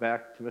week I went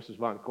back to Mrs.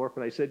 Von Korf,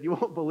 and I said, you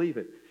won't believe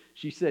it.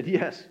 She said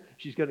yes,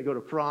 she's going to go to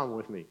prom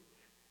with me.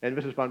 And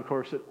Mrs. Von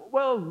Korf said,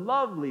 well,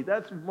 lovely,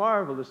 that's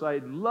marvelous.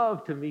 I'd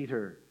love to meet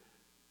her.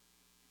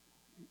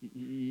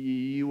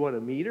 You want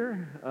to meet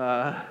her?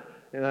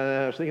 And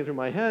I was thinking through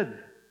my head,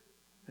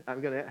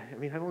 I've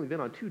only been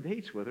on 2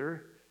 dates with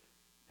her.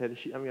 And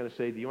I'm going to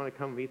say, do you want to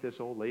come meet this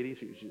old lady?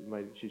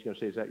 She's going to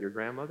say, is that your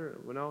grandmother?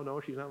 Well,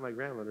 no, she's not my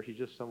grandmother. She's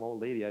just some old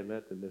lady I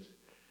met in this.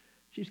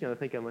 She's going to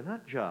think I'm a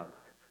nut job.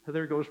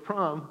 There goes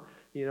prom,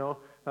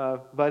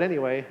 But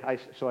anyway,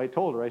 so I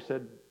told her, I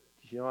said,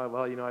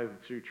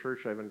 through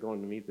church I've been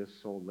going to meet this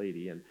old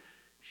lady, and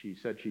she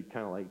said she'd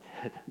kind of like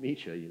to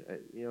meet you,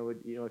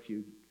 if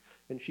you.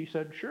 And she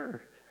said,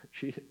 sure,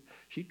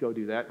 she'd go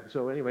do that.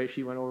 So anyway,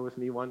 she went over with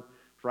me one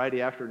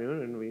Friday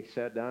afternoon, and we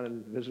sat down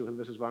and visited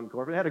with Mrs. Von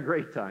Korf. I had a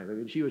great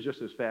time. She was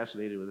just as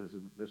fascinated with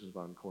Mrs.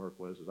 Von Korf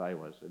was as I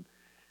was.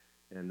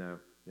 And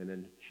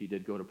then she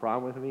did go to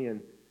prom with me,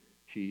 and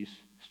she's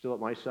still at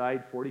my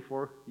side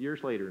 44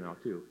 years later now,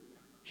 too.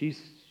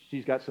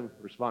 She's got some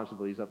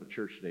responsibilities up at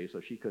church today,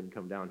 so she couldn't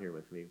come down here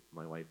with me,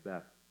 my wife,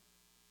 Beth.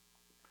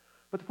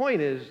 But the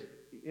point is,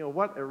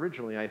 what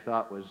originally I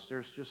thought was,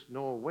 there's just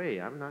no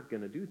way. I'm not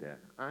going to do that.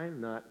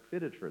 I'm not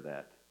fitted for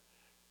that.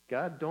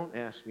 God, don't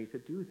ask me to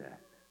do that.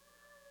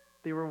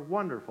 They were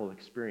wonderful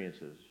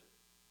experiences,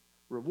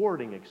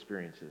 rewarding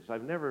experiences.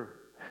 I've never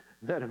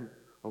met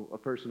a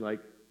person like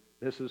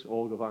Mrs.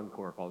 Olga Von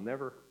Korf. I'll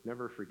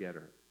never forget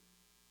her.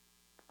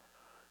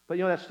 But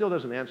that still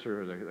doesn't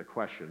answer the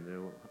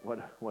question.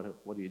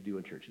 What do you do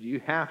in church? Do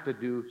you have to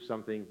do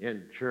something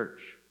in church?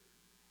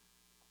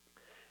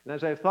 And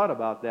as I've thought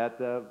about that,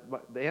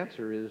 the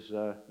answer is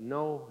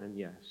no and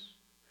yes.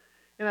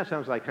 And that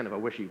sounds like kind of a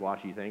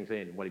wishy-washy thing,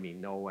 saying, what do you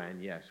mean, no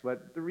and yes?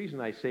 But the reason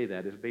I say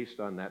that is based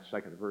on that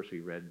second verse we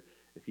read,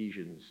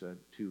 Ephesians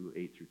 2,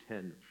 8 through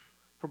 10.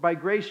 For by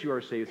grace you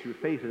are saved through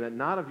faith, and that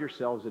not of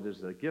yourselves, it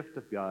is the gift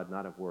of God,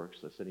 not of works,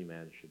 lest any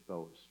man should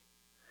boast.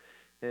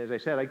 And as I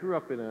said, I grew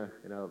up in a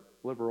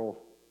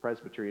liberal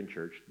Presbyterian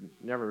church,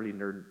 never really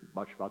learned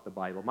much about the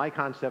Bible. My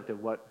concept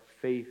of what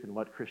faith and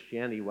what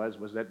Christianity was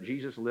that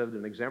Jesus lived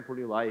an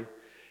exemplary life,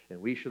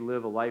 and we should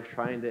live a life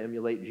trying to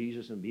emulate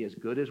Jesus and be as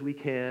good as we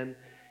can.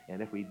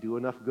 And if we do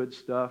enough good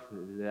stuff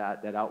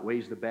that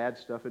outweighs the bad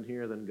stuff in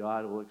here, then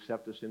God will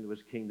accept us into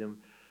his kingdom.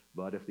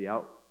 But if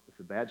the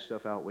bad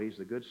stuff outweighs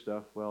the good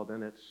stuff, well,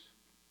 then it's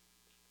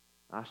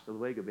hasta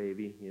luego,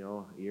 baby.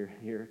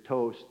 You're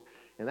toast.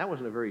 And that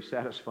wasn't a very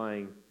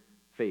satisfying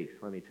faith,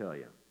 let me tell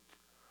you.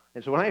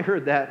 And so when I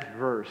heard that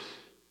verse,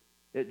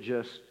 it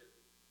just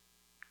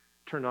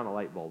turned on a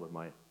light bulb in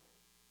my head.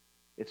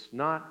 It's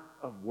not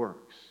of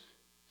works.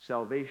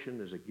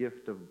 Salvation is a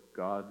gift of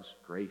God's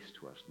grace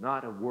to us,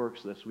 not of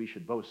works lest we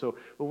should boast. So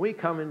when we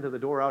come into the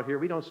door out here,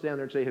 we don't stand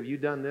there and say, have you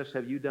done this?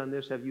 Have you done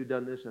this? Have you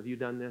done this? Have you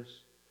done this?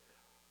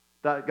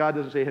 God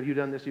doesn't say, have you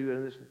done this? Have you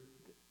done this?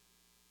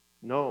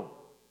 No.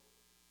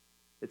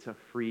 It's a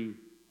free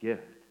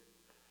gift.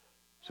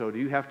 So do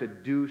you have to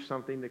do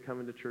something to come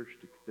into church?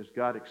 Does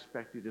God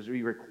expect you? Does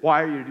he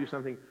require you to do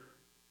something?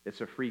 It's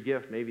a free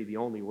gift. Maybe the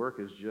only work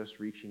is just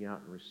reaching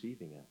out and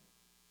receiving it.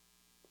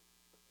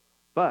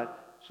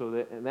 But,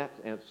 in that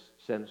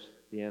sense,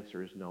 the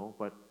answer is no.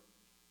 But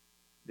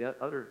the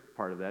other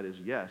part of that is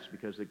yes,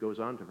 because it goes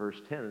on to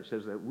verse 10. It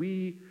says that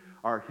we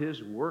are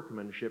his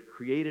workmanship,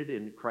 created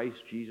in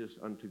Christ Jesus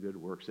unto good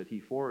works, that he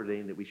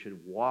foreordained that we should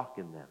walk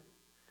in them.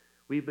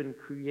 We've been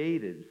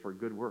created for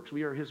good works.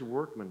 We are his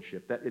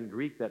workmanship. That in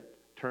Greek, that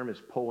term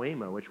is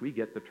poema, which we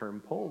get the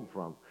term poem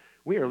from.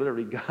 We are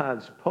literally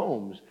God's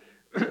poems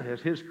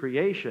as his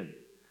creation.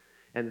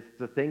 And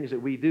the things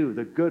that we do,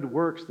 the good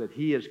works that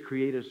he has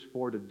created us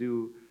for to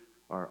do,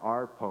 are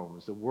our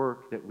poems, the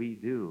work that we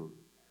do.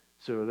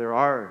 So there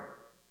are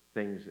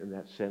things in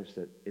that sense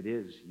that it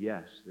is,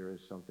 yes, there is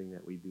something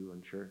that we do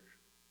in church.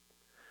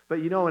 But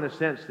in a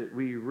sense that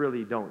we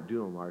really don't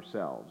do them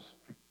ourselves.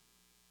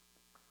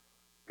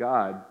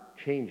 God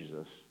changes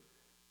us.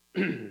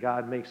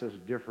 God makes us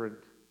different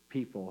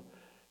people.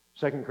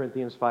 2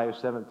 Corinthians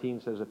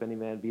 5:17 says, if any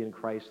man be in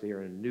Christ, they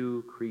are a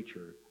new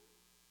creature.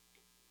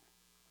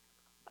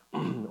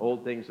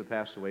 Old things have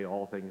passed away,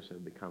 all things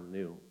have become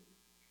new.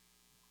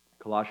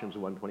 Colossians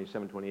 1,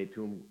 27, 28,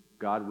 to whom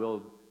God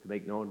willed to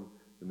make known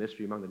the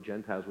mystery among the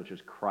Gentiles, which is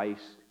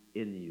Christ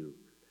in you.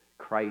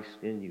 Christ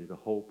in you, the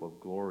hope of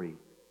glory.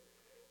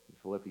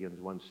 Philippians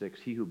 1:6,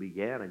 he who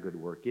began a good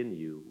work in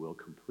you will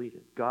complete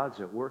it. God's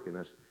at work in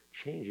us,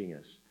 changing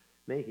us,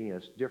 making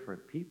us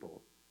different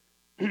people.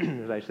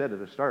 As I said at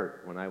the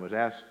start, when I was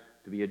asked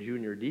to be a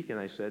junior deacon,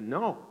 I said,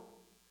 no,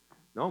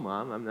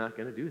 Mom, I'm not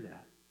going to do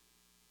that.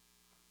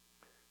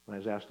 When I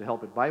was asked to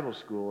help at Bible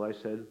school, I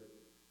said,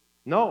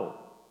 no,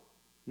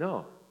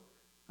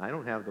 I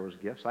don't have those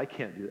gifts. I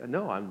can't do that.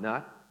 No, I'm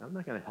not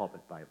going to help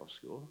at Bible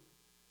school.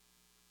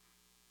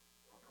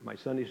 My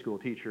Sunday school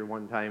teacher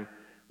one time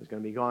was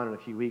going to be gone in a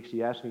few weeks.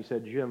 He asked me, he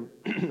said, Jim,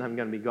 I'm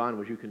going to be gone.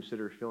 Would you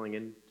consider filling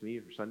in to me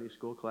for Sunday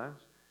school class?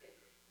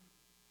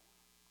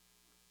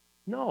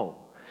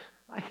 No.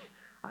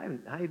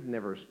 I've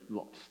never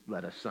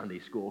led a Sunday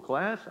school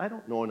class. I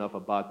don't know enough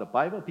about the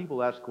Bible.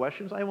 People ask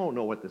questions. I won't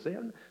know what to say.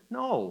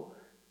 No,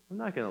 I'm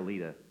not going to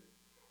lead a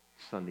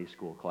Sunday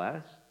school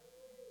class.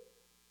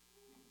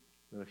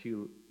 And a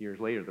few years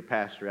later, the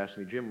pastor asked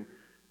me, Jim,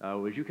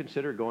 would you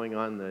consider going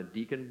on the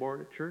deacon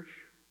board at church?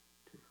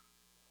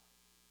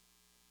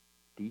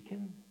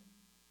 Deacon?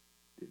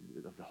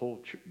 The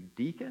whole church?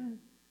 Deacon?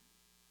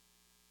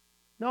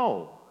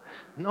 No,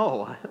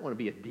 I don't want to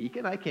be a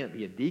deacon. I can't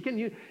be a deacon.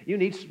 You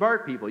need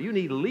smart people. You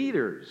need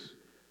leaders.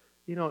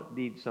 You don't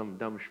need some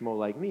dumb schmo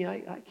like me.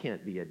 I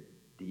can't be a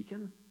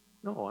deacon.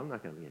 No, I'm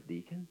not going to be a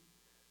deacon.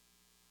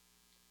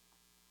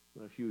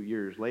 A few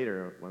years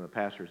later, one of the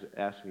pastors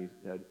asked me,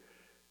 he said,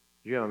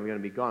 Jim, I'm going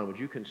to be gone. Would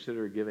you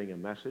consider giving a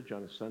message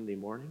on a Sunday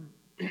morning?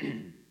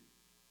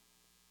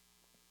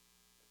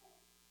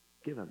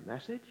 Give a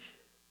message?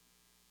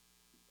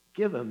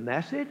 Give a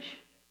message?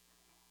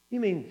 You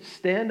mean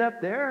stand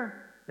up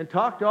there and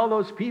talk to all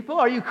those people?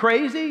 Are you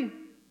crazy?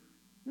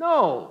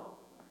 No,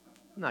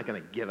 I'm not going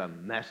to give a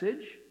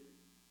message.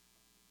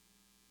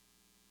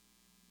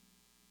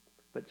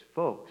 But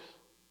folks,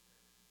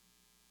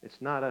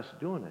 it's not us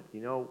doing it.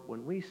 You know,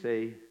 when we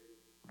say,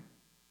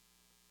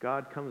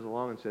 God comes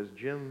along and says,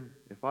 Jim,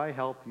 if I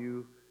help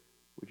you,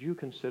 would you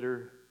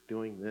consider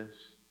doing this?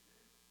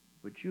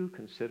 Would you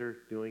consider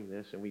doing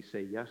this? And we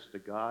say yes to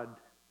God.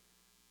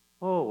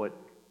 Oh, what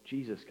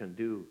Jesus can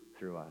do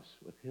through us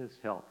with his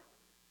help.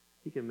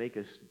 He can make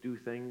us do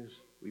things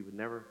we would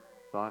never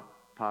thought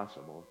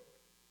possible.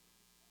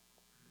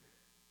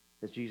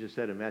 As Jesus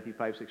said in Matthew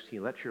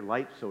 5:16, let your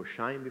light so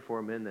shine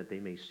before men that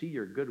they may see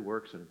your good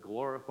works and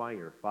glorify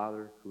your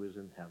Father who is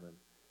in heaven.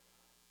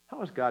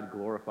 How is God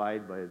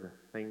glorified by the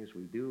things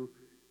we do?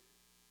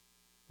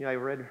 You know, I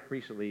read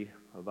recently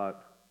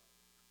about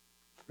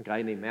a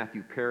guy named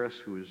Matthew Paris,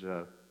 who is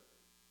a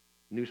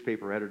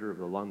newspaper editor of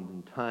the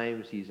London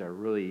Times. He's a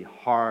really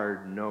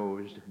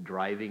hard-nosed,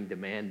 driving,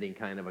 demanding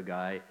kind of a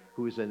guy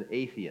who is an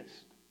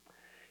atheist.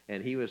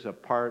 And he was a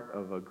part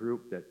of a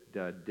group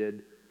that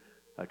did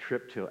a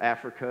trip to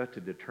Africa to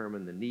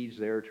determine the needs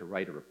there, to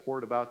write a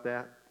report about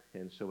that.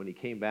 And so when he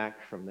came back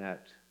from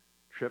that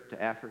trip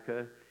to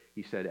Africa,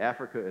 he said,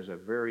 Africa is a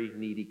very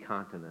needy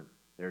continent.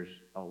 There's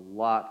a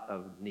lot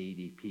of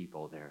needy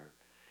people there.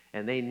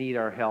 And they need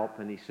our help.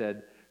 And he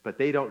said, but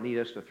they don't need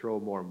us to throw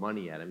more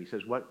money at them. He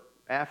says, what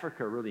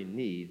Africa really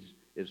needs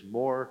is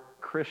more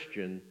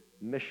Christian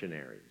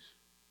missionaries.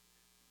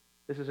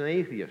 This is an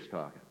atheist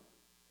talking.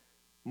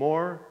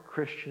 More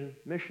Christian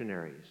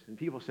missionaries. And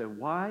people said,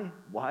 why?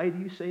 Why do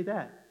you say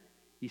that?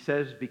 He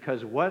says,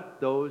 because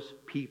what those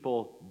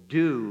people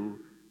do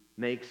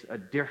makes a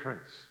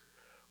difference.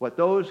 What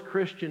those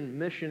Christian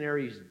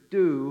missionaries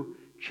do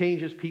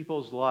changes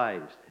people's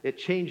lives. It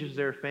changes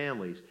their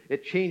families.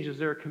 It changes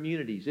their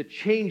communities. It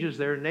changes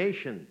their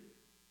nation.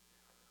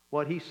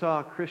 What he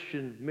saw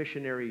Christian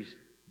missionaries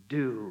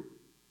do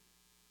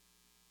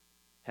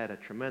had a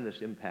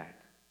tremendous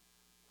impact.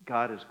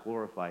 God is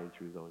glorified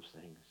through those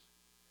things.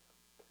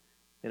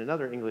 And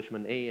another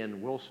Englishman,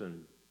 A.N.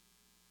 Wilson,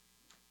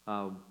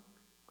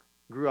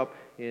 grew up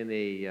in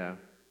a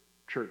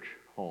church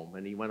home,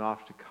 and he went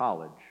off to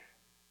college,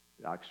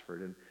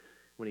 Oxford. And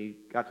when he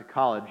got to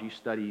college, he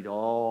studied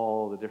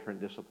all the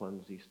different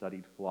disciplines. He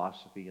studied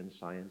philosophy and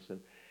science. And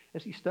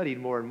as he studied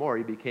more and more,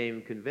 he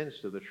became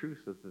convinced of the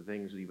truth of the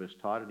things that he was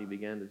taught, and he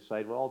began to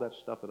decide, well, all that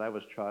stuff that I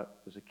was taught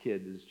as a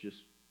kid is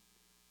just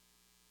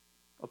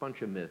a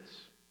bunch of myths.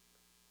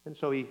 And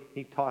so he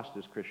tossed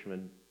his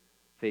Christian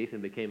faith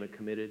and became a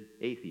committed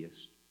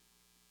atheist.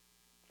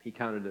 He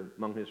counted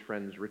among his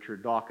friends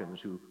Richard Dawkins,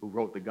 who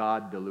wrote The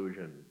God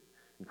Delusion,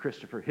 and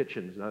Christopher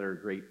Hitchens, another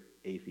great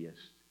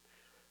atheist.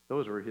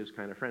 Those were his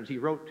kind of friends. He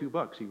wrote 2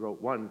 books. He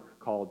wrote one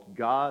called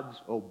God's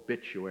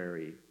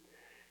Obituary,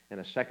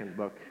 and a second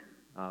book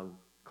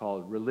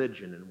called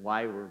Religion and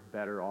Why We're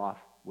Better Off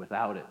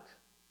Without It.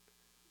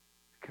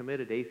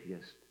 Committed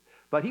atheist.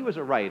 But he was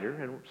a writer,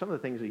 and some of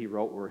the things that he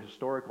wrote were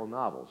historical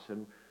novels.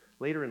 And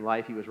later in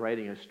life, he was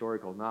writing a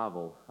historical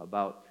novel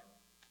about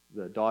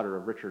the daughter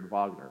of Richard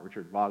Wagner.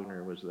 Richard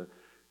Wagner was the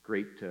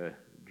great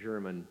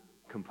German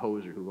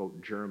composer who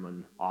wrote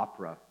German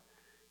opera.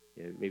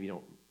 Maybe you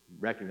don't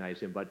recognize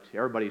him, but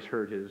everybody's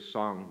heard his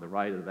song, The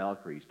Ride of the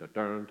Valkyries.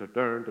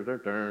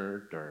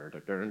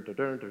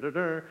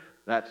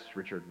 That's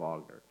Richard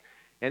Wagner.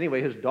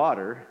 Anyway, his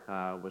daughter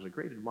was a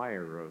great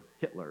admirer of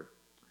Hitler,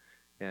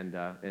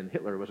 and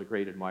Hitler was a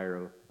great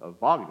admirer of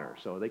Wagner,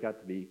 so they got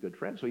to be good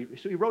friends. So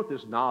he wrote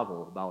this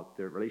novel about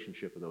the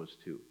relationship of those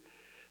two.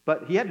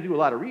 But he had to do a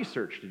lot of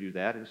research to do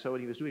that, and so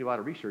when he was doing a lot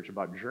of research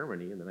about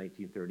Germany in the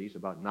 1930s,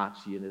 about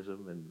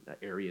Nazism and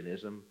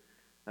Aryanism,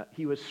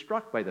 he was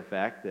struck by the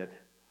fact that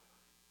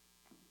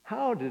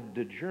how did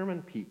the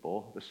German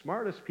people, the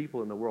smartest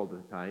people in the world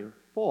at the time,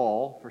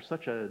 fall for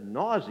such a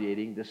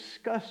nauseating,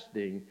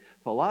 disgusting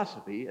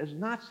philosophy as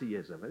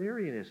Nazism and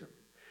Aryanism?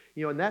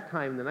 You know, in that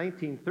time, in the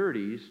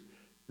 1930s,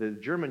 the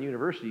German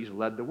universities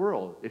led the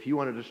world. If you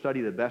wanted to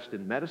study the best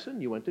in medicine,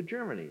 you went to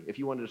Germany. If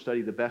you wanted to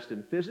study the best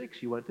in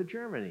physics, you went to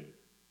Germany.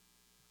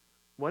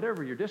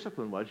 Whatever your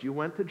discipline was, you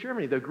went to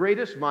Germany. The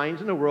greatest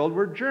minds in the world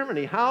were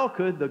Germany. How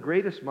could the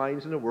greatest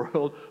minds in the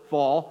world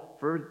fall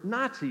for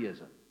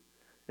Nazism?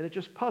 And it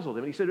just puzzled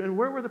him. And he said, and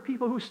where were the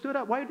people who stood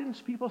up? Why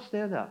didn't people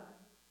stand up?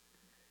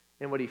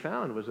 And what he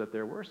found was that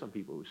there were some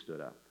people who stood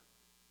up.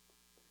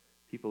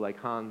 People like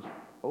Hans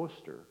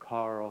Oster,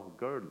 Karl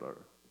Girdler,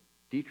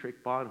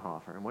 Dietrich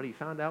Bonhoeffer. And what he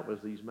found out was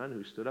these men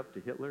who stood up to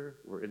Hitler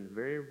were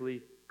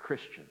invariably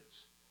Christians.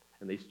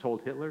 And they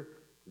told Hitler,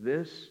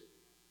 this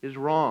is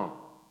wrong.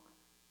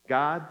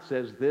 God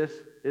says this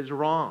is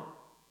wrong.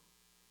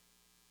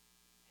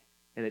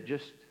 And it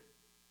just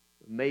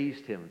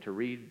amazed him to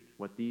read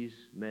what these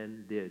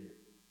men did,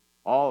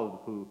 all of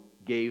who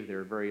gave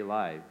their very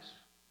lives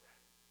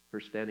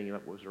for standing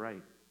up what was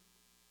right.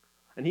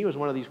 And he was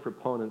one of these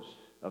proponents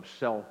of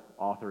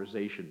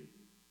self-authorization.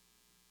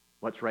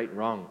 What's right and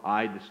wrong,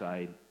 I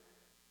decide.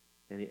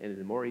 And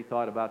the more he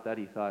thought about that,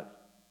 he thought,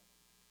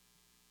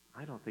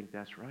 I don't think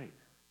that's right.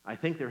 I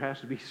think there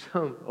has to be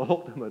some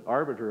ultimate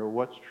arbiter of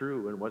what's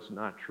true and what's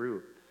not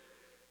true.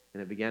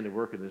 And it began to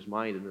work in his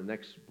mind, and the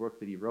next book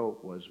that he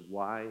wrote was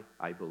Why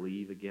I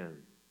Believe Again.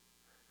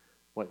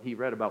 What he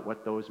read about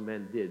what those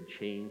men did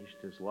changed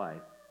his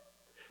life.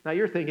 Now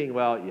you're thinking,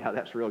 well, yeah,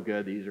 that's real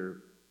good. These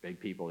are big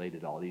people. They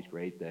did all these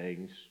great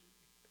things.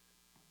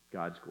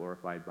 God's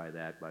glorified by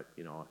that, but,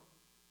 you know,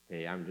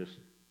 hey, I'm just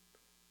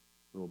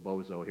a little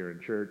bozo here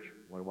in church.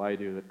 What do I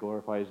do that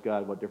glorifies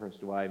God? What difference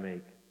do I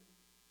make?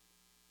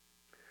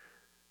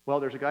 Well,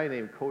 there's a guy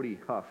named Cody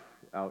Huff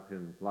out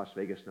in Las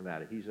Vegas,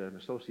 Nevada. He's an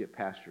associate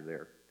pastor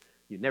there.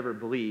 You'd never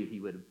believe he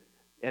would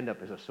end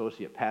up as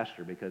associate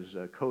pastor because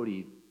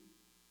Cody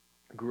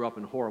grew up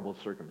in horrible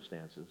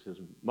circumstances. His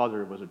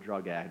mother was a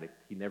drug addict.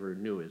 He never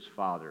knew his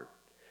father.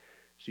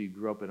 So he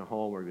grew up in a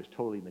home where he was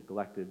totally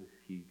neglected.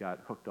 He got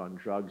hooked on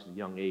drugs at a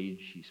young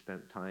age. He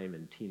spent time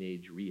in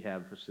teenage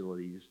rehab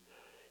facilities.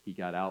 He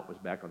got out, was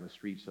back on the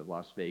streets of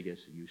Las Vegas.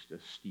 He used to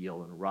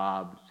steal and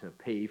rob to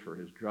pay for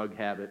his drug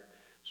habit.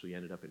 So he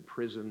ended up in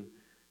prison.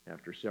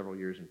 After several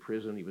years in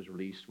prison, he was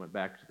released, went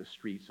back to the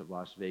streets of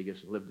Las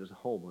Vegas, and lived as a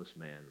homeless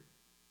man.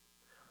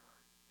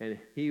 And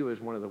he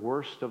was one of the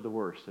worst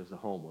as a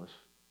homeless,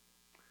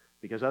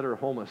 because other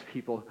homeless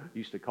people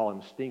used to call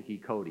him Stinky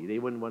Cody. They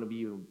wouldn't want to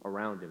be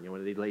around him. You know,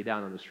 when they'd lay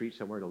down on the street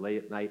somewhere to lay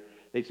at night,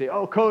 they'd say,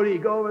 "Oh, Cody,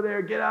 go over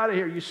there, get out of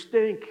here, you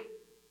stink."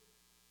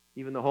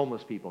 Even the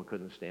homeless people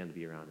couldn't stand to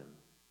be around him.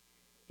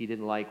 He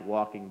didn't like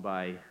walking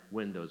by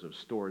windows of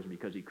stores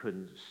because he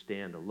couldn't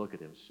stand to look at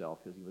himself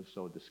because he was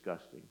so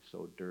disgusting,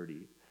 so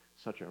dirty,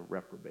 such a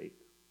reprobate,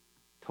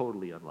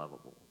 totally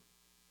unlovable.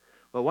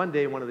 Well, one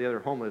day, one of the other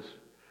homeless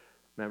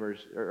members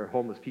or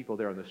homeless people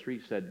there on the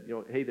street said, you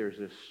know, hey, there's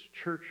this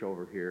church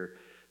over here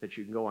that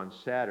you can go on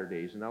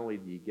Saturdays, and not only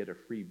do you get a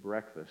free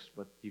breakfast,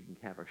 but you can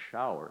have a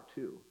shower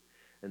too.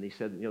 And he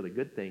said, you know, the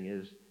good thing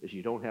is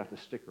you don't have to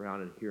stick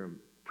around and hear him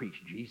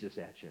preach Jesus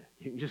at you.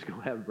 You can just go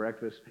have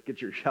breakfast,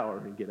 get your shower,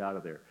 and get out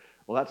of there.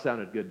 Well, that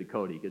sounded good to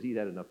Cody because he'd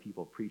had enough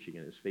people preaching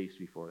in his face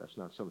before. That's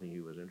not something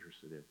he was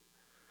interested in.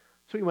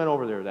 So he went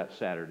over there that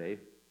Saturday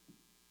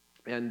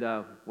and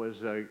was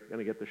going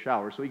to get the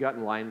shower. So he got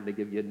in line, and they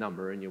give you a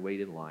number, and you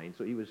wait in line.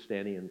 So he was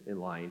standing in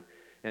line.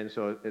 And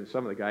some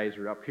of the guys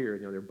are up here,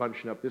 you know, they're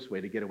bunching up this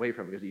way to get away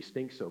from him because he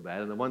stinks so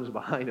bad. And the ones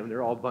behind him,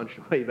 they're all bunched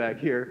way back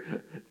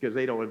here because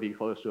they don't want to be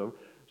close to him.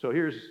 So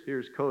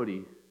here's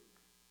Cody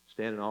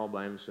standing all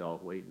by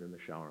himself, waiting in the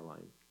shower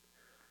line.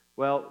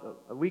 Well,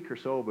 a week or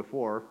so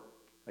before,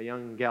 a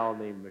young gal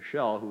named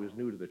Michelle, who was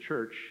new to the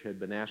church, had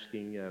been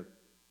asking,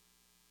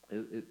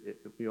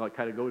 it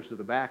kind of goes to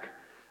the back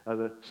of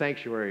the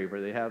sanctuary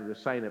where they have the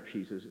sign-up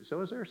sheets.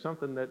 So is there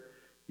something that,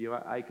 you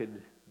know, I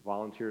could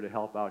volunteer to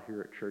help out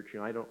here at church?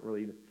 You know,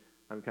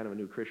 I'm kind of a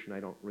new Christian.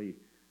 I don't really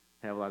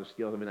have a lot of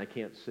skills. I mean, I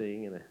can't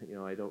sing, and, you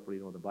know, I don't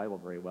really know the Bible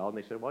very well. And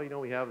they said, well, you know,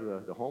 we have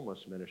the homeless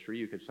ministry.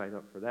 You could sign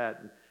up for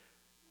that.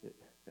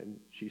 And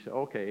she said,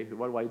 okay,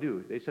 what do I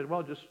do? They said,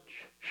 well, just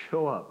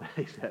show up,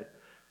 they said.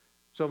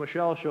 So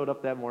Michelle showed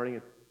up that morning,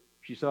 and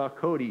she saw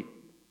Cody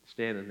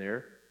standing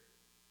there.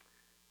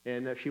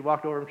 And she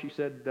walked over and she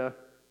said,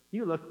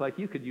 you look like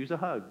you could use a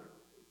hug.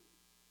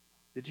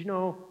 Did you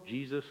know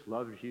Jesus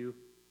loves you?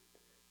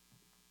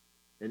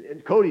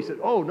 And Cody said,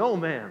 "Oh, no,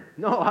 ma'am.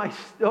 No,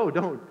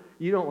 don't.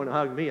 You don't want to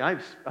hug me. I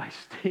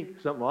stink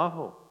something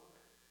awful."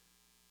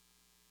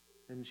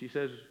 And she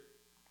says,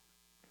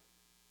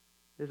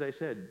 as I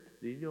said,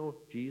 "Do you know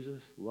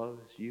Jesus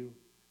loves you?"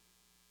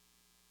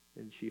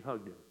 And she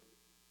hugged him.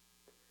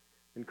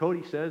 And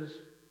Cody says,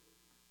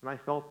 and I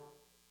felt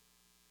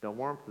the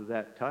warmth of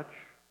that touch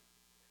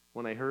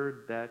when I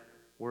heard that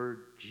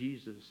word,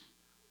 "Jesus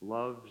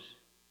loves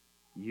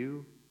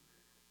you."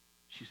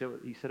 He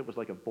said it was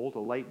like a bolt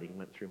of lightning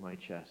went through my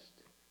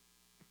chest.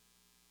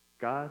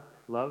 God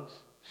loves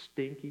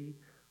stinky,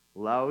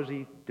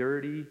 lousy,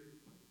 dirty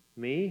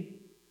me.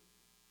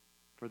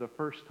 For the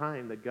first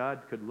time that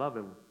God could love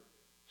him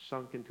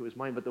sunk into his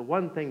mind. But the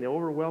one thing, the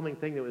overwhelming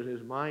thing that was in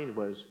his mind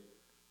was,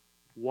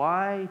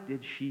 why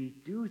did she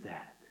do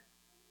that?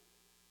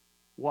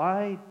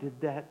 Why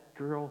did that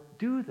girl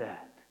do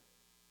that?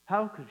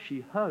 How could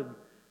she hug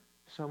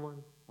someone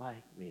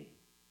like me?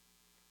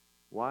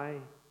 Why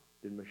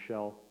did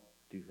Michelle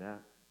do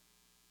that?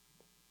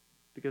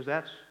 Because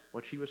that's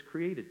what she was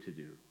created to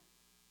do.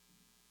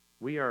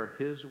 We are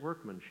his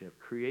workmanship,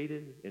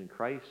 created in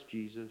Christ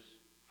Jesus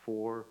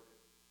for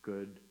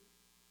good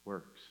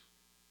works.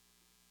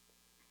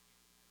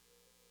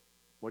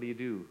 What do you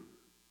do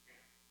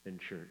in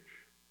church?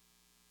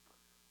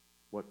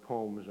 What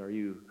poems are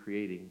you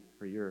creating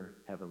for your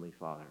Heavenly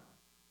Father?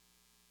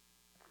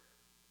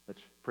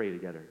 Let's pray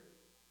together.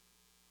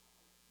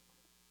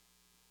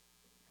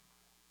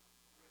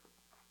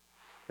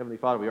 Heavenly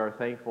Father, we are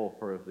thankful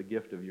for the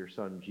gift of your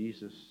Son,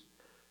 Jesus,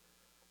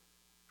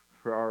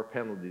 for our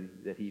penalty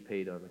that he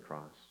paid on the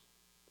cross.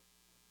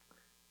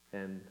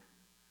 And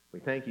we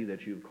thank you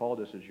that you've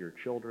called us as your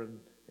children,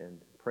 and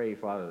pray,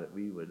 Father, that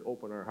we would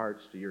open our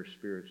hearts to your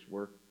Spirit's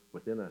work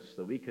within us,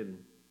 so we can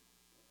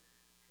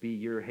be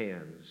your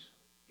hands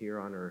here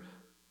on earth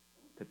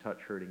to touch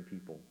hurting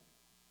people.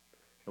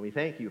 And we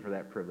thank you for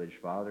that privilege,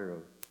 Father,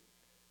 of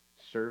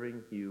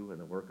serving you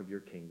and the work of your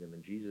kingdom.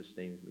 In Jesus'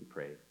 name we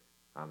pray.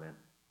 Amen.